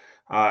ship.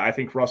 I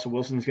think Russell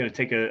Wilson's going to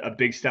take a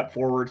big step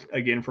forward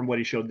again from what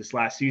he showed this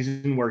last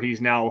season, where he's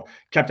now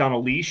kept on a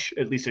leash,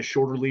 at least a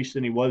shorter leash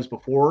than he was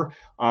before.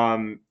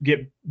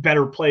 Get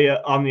better play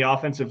on the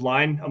offensive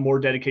line, a more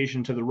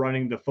dedication to the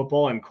running the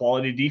football, and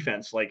quality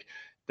defense. Like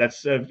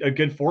that's a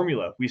good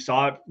formula. We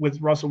saw it with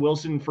Russell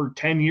Wilson for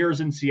 10 years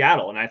in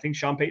Seattle, and I think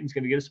Sean Payton's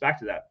going to get us back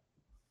to that.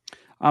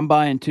 I'm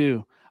buying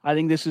too. I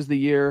think this is the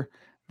year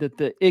that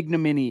the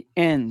ignominy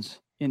ends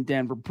in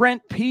Denver.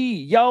 Brent P.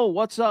 Yo,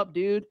 what's up,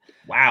 dude?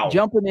 Wow.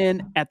 Jumping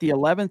in at the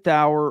 11th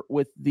hour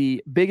with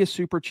the biggest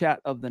super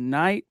chat of the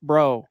night.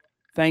 Bro,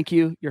 thank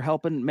you. You're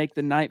helping make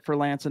the night for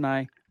Lance and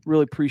I.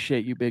 Really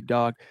appreciate you, big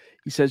dog.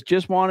 He says,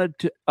 just wanted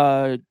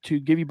to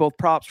give you both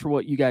props for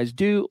what you guys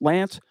do.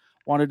 Lance,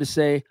 wanted to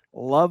say,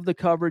 love the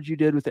coverage you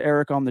did with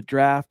Eric on the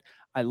draft.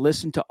 I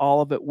listened to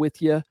all of it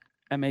with you.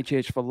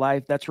 MHH for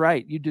life. That's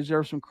right. You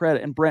deserve some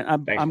credit. And Brent,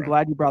 I'm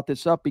glad you brought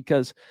this up,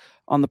 because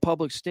on the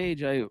public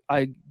stage,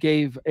 I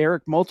gave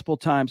Eric multiple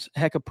times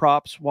heck of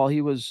props while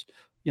he was,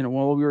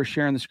 while we were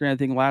sharing the screen, I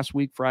think last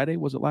week, Friday,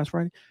 was it last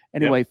Friday?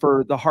 Anyway, yep.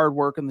 For the hard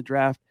work in the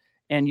draft.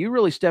 And you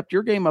really stepped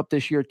your game up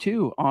this year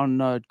too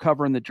on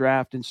covering the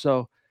draft. And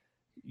so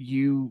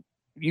you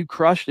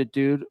crushed it,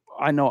 dude.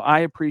 I know I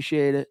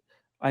appreciate it.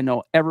 I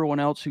know everyone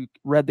else who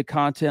read the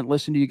content,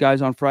 listened to you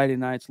guys on Friday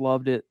nights,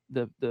 loved it,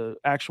 the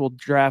actual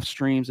draft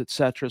streams,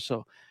 etc.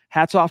 So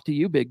hats off to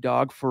you, big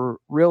dog, for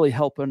really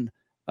helping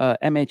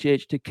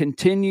MHH to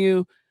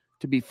continue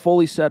to be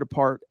fully set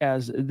apart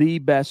as the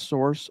best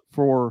source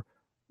for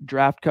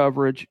draft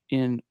coverage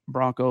in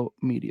Bronco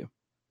media.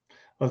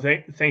 Well,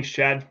 thanks,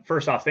 Chad.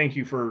 First off, thank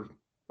you for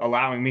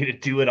allowing me to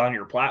do it on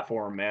your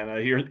platform,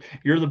 man.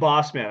 You're the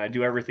boss, man. I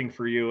do everything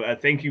for you.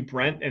 Thank you,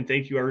 Brent, and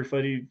thank you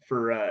everybody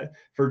for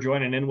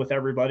joining in with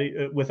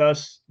everybody with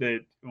us.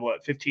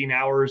 15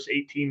 hours,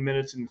 18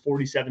 minutes, and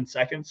 47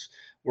 seconds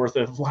worth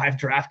of live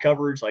draft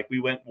coverage. Like we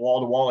went wall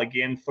to wall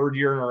again, third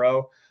year in a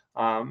row.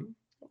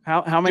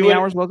 How many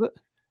hours was it?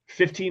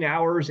 15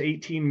 hours,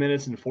 18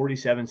 minutes, and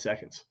 47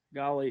 seconds.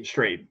 Golly,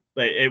 straight.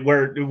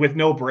 Where with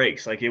no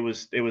breaks. Like it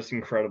was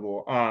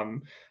incredible.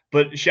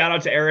 But shout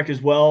out to Eric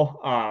as well.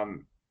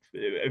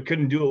 I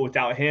couldn't do it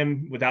without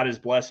him, without his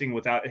blessing,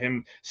 without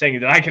him saying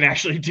that I can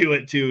actually do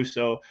it too.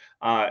 So,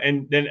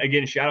 and then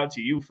again, shout out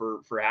to you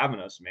for having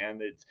us,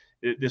 man.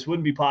 This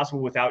wouldn't be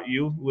possible without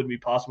you. It wouldn't be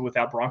possible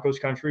without Broncos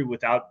country,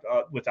 without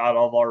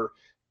all of our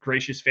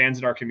gracious fans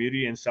in our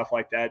community and stuff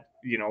like that.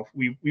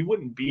 We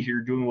wouldn't be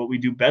here doing what we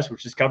do best,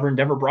 which is covering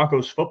Denver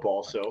Broncos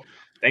football. So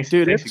thanks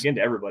again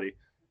to everybody.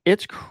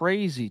 It's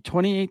crazy.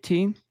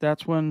 2018.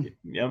 That's when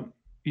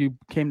you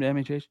came to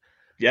MHH.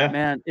 Yeah,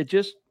 man.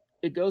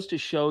 It goes to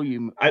show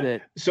you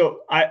that.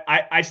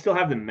 I still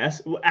have the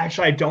mess. Well,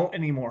 actually, I don't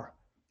anymore.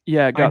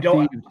 Yeah, it got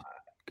thieved.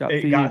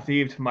 It got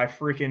thieved. My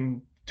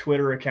freaking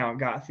Twitter account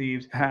got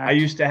thieved. Hacked. I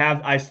used to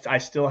have. I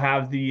still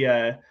have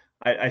the.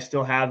 I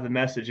still have the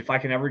message. If I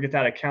can ever get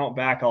that account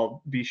back,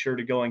 I'll be sure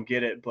to go and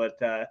get it.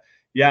 But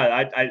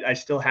I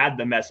still had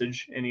the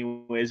message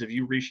anyways of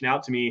you reaching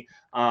out to me.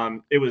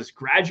 It was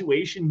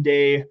graduation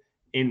day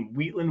in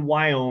Wheatland,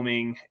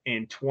 Wyoming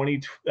in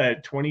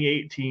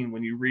 2018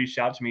 when you reached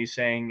out to me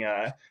saying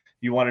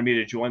you wanted me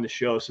to join the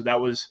show. So that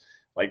was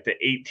like the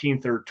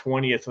 18th or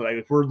 20th.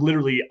 Like we're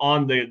literally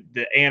on the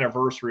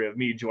anniversary of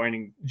me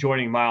joining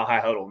Mile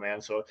High Huddle,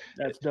 man. So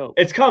that's dope.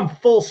 It's come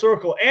full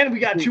circle, and we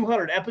got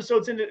 200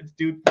 episodes in it,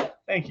 dude.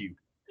 Thank you.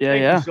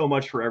 Thank you so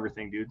much for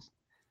everything, dudes.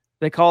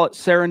 They call it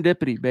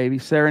serendipity, baby.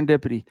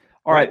 Serendipity.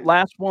 All right,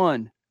 last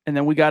one, and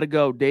then we got to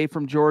go. Dave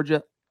from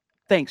Georgia.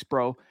 Thanks,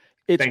 bro.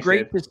 It's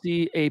great to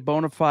see a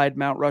bona fide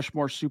Mount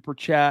Rushmore super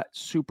chat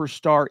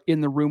superstar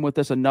in the room with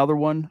us. Another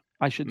one,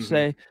 I should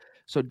say.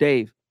 So,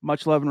 Dave,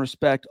 much love and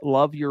respect.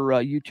 Love your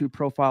YouTube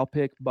profile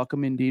pic.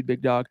 Buckham indeed,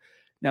 big dog.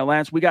 Now,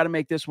 Lance, we got to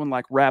make this one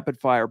like rapid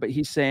fire, but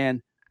he's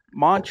saying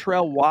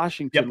Montrell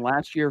Washington,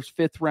 last year's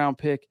 5th round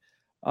pick,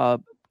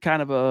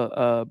 kind of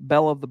a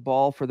belle of the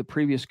ball for the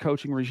previous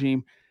coaching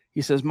regime.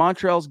 He says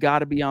Montrell's got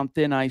to be on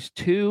thin ice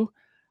too.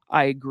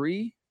 I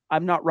agree.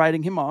 I'm not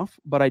writing him off,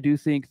 but I do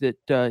think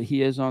that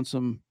he is on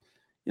some,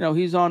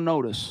 he's on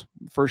notice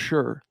for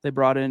sure. They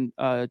brought in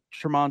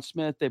Tremont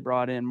Smith. They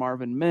brought in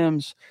Marvin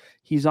Mims.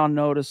 He's on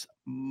notice.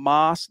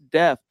 Moss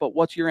Def. But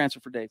what's your answer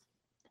for Dave?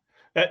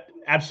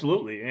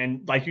 Absolutely.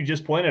 And like you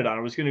just pointed on,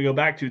 I was going to go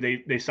back to,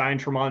 they signed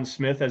Tremont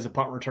Smith as a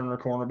punt returner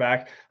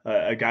cornerback,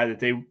 a guy that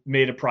they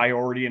made a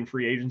priority in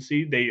free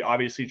agency. They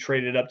obviously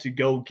traded up to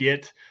go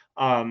get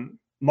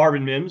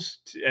Marvin Mims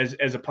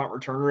as a punt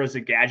returner, as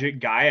a gadget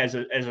guy, as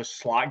a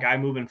slot guy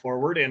moving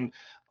forward. And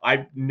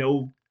I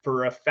know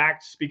for a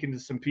fact, speaking to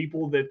some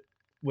people, that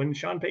when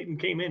Sean Payton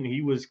came in,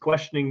 he was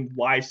questioning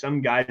why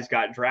some guys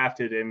got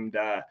drafted, and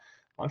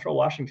Montrell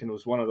Washington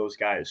was one of those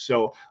guys.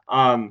 So,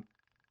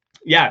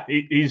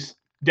 he's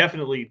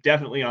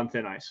definitely on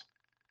thin ice.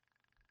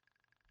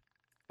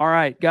 All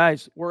right,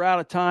 guys, we're out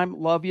of time.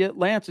 Love you.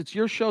 Lance, it's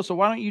your show, so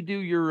why don't you do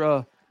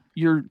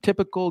your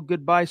typical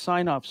goodbye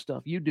sign-off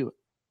stuff? You do it.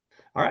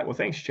 All right. Well,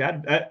 thanks,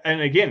 Chad.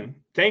 And again,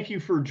 thank you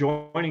for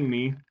joining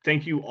me.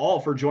 Thank you all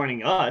for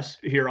joining us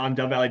here on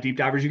Dove Valley Deep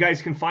Divers. You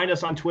guys can find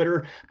us on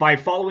Twitter by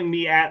following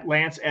me at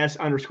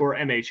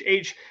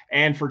LanceS_MHH,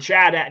 and for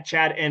Chad at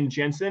Chad N.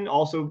 Jensen.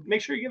 Also,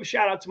 make sure you give a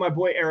shout out to my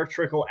boy Eric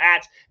Trickle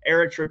at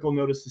Eric Trickle.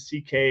 Notice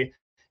the CK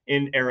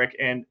in Eric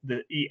and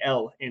the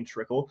EL in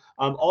Trickle.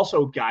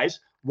 Also, guys,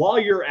 while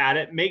you're at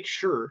it, make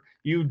sure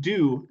you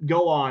do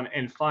go on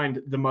and find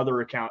the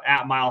mother account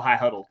at Mile High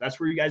Huddle. That's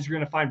where you guys are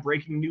going to find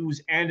breaking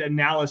news and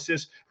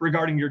analysis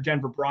regarding your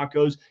Denver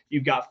Broncos.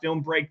 You've got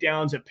film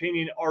breakdowns,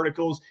 opinion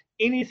articles,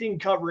 anything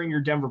covering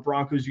your Denver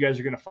Broncos. You guys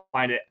are going to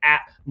find it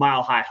at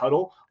Mile High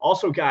Huddle.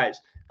 Also, guys,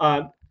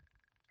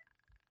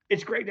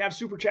 it's great to have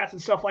super chats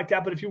and stuff like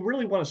that, but if you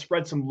really want to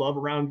spread some love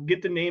around,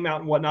 get the name out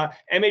and whatnot,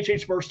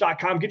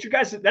 mhhmerch.com. Get your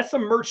guys, that's the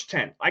merch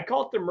tent. I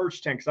call it the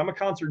merch tent because I'm a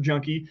concert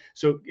junkie.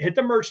 So hit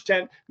the merch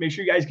tent. Make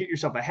sure you guys get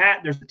yourself a hat.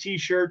 There's a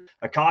t-shirt,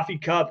 a coffee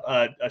cup,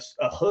 a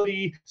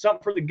hoodie,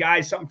 something for the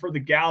guys, something for the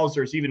gals.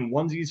 There's even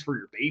onesies for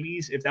your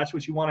babies if that's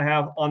what you want to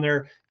have on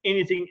there.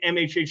 Anything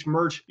MHH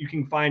merch. You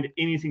can find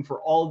anything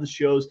for all of the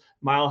shows.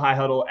 Mile High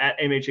Huddle at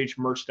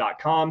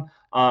mhhmerch.com.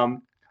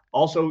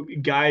 Also,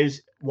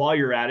 guys, while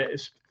you're at it,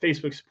 is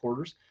Facebook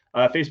supporters,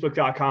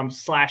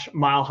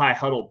 facebook.com/Mile High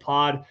Huddle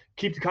Pod.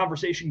 Keep the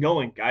conversation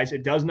going, guys.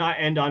 It does not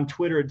end on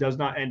Twitter. It does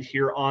not end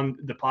here on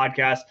the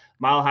podcast.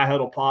 Mile High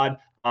Huddle Pod.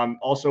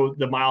 Also,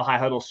 the Mile High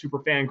Huddle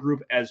Superfan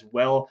group as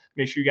well.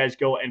 Make sure you guys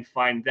go and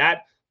find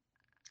that.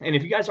 And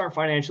if you guys aren't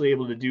financially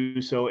able to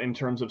do so in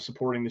terms of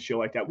supporting the show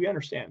like that, we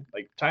understand.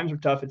 Like, times are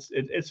tough.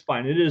 It's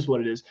fine. It is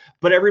what it is.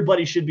 But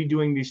everybody should be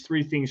doing these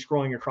three things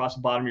scrolling across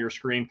the bottom of your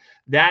screen.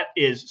 That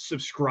is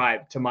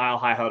subscribe to Mile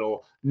High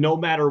Huddle, no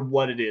matter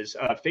what it is.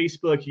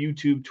 Facebook,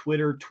 YouTube,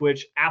 Twitter,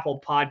 Twitch,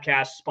 Apple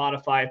Podcasts,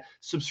 Spotify.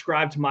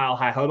 Subscribe to Mile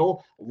High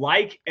Huddle.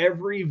 Like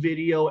every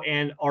video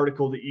and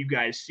article that you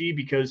guys see,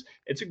 because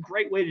it's a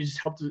great way to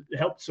just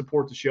help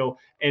support the show.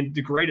 And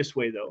the greatest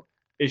way, though,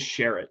 is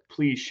share it.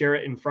 Please share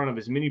it in front of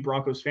as many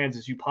Broncos fans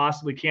as you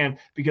possibly can,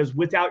 because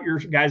without your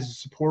guys'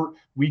 support,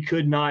 we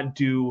could not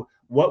do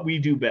what we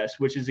do best,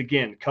 which is,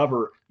 again,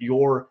 cover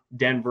your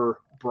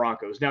Denver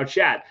Broncos. Now,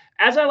 Chad,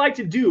 as I like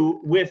to do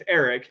with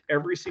Eric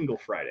every single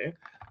Friday,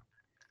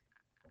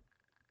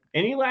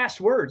 any last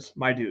words,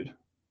 my dude?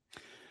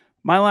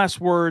 My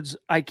last words,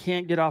 I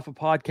can't get off a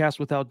podcast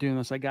without doing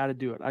this. I got to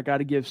do it. I got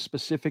to give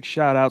specific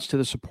shout outs to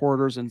the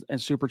supporters and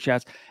super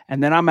chats.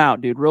 And then I'm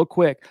out, dude, real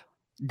quick.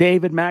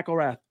 David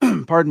McElrath,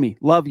 pardon me,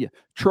 love you.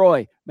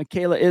 Troy,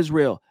 Michaela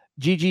Israel,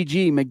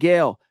 GGG,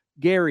 Miguel,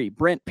 Gary,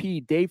 Brent P,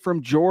 Dave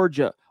from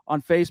Georgia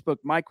on Facebook,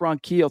 Mike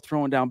Ronquillo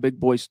throwing down big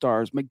boy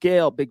stars,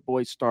 Miguel, big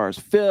boy stars,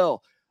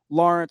 Phil,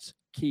 Lawrence,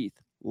 Keith.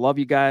 Love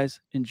you guys.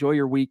 Enjoy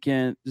your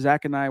weekend.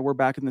 Zach and I, we're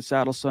back in the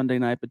saddle Sunday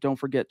night, but don't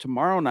forget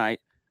tomorrow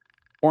night,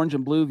 Orange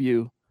and Blue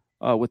View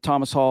with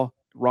Thomas Hall,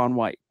 Ron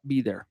White.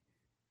 Be there.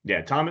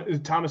 Yeah,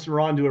 Thomas and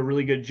Ron do a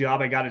really good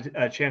job. I got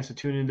a chance to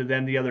tune into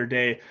them the other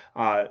day.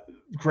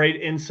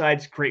 Great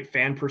insights, great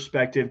fan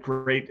perspective,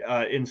 great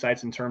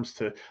insights in terms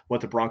to what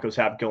the Broncos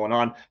have going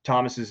on.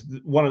 Thomas is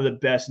one of the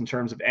best in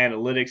terms of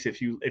analytics.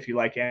 If you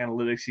like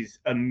analytics, he's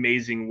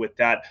amazing with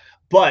that.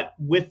 But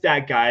with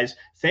that, guys,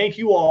 thank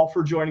you all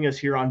for joining us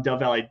here on Dove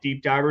Valley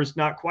Deep Divers.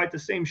 Not quite the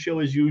same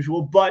show as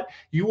usual, but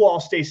you all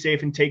stay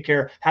safe and take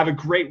care. Have a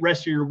great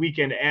rest of your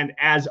weekend. And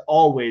as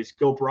always,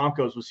 go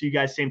Broncos. We'll see you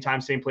guys same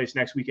time, same place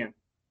next weekend.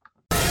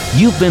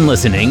 You've been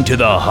listening to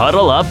the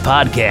Huddle Up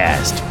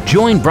Podcast.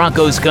 Join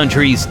Broncos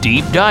Country's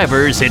deep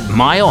divers at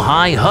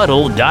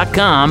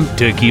milehighhuddle.com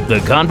to keep the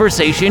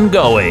conversation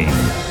going.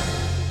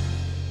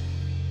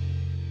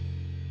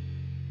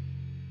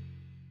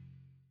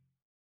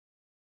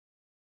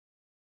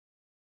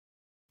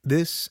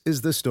 This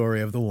is the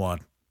story of the one.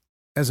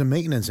 As a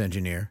maintenance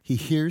engineer, he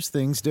hears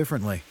things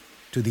differently.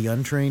 To the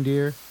untrained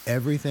ear,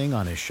 everything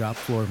on his shop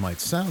floor might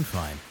sound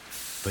fine,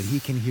 but he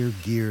can hear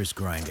gears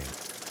grinding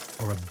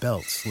or a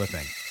belt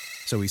slipping.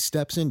 So he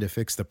steps in to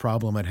fix the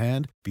problem at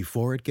hand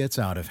before it gets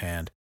out of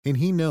hand. And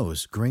he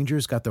knows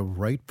Grainger's got the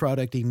right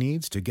product he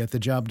needs to get the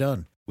job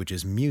done, which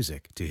is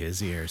music to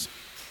his ears.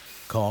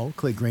 Call,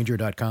 click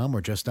Grainger.com,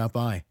 or just stop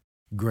by.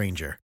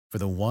 Grainger, for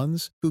the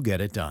ones who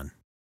get it done.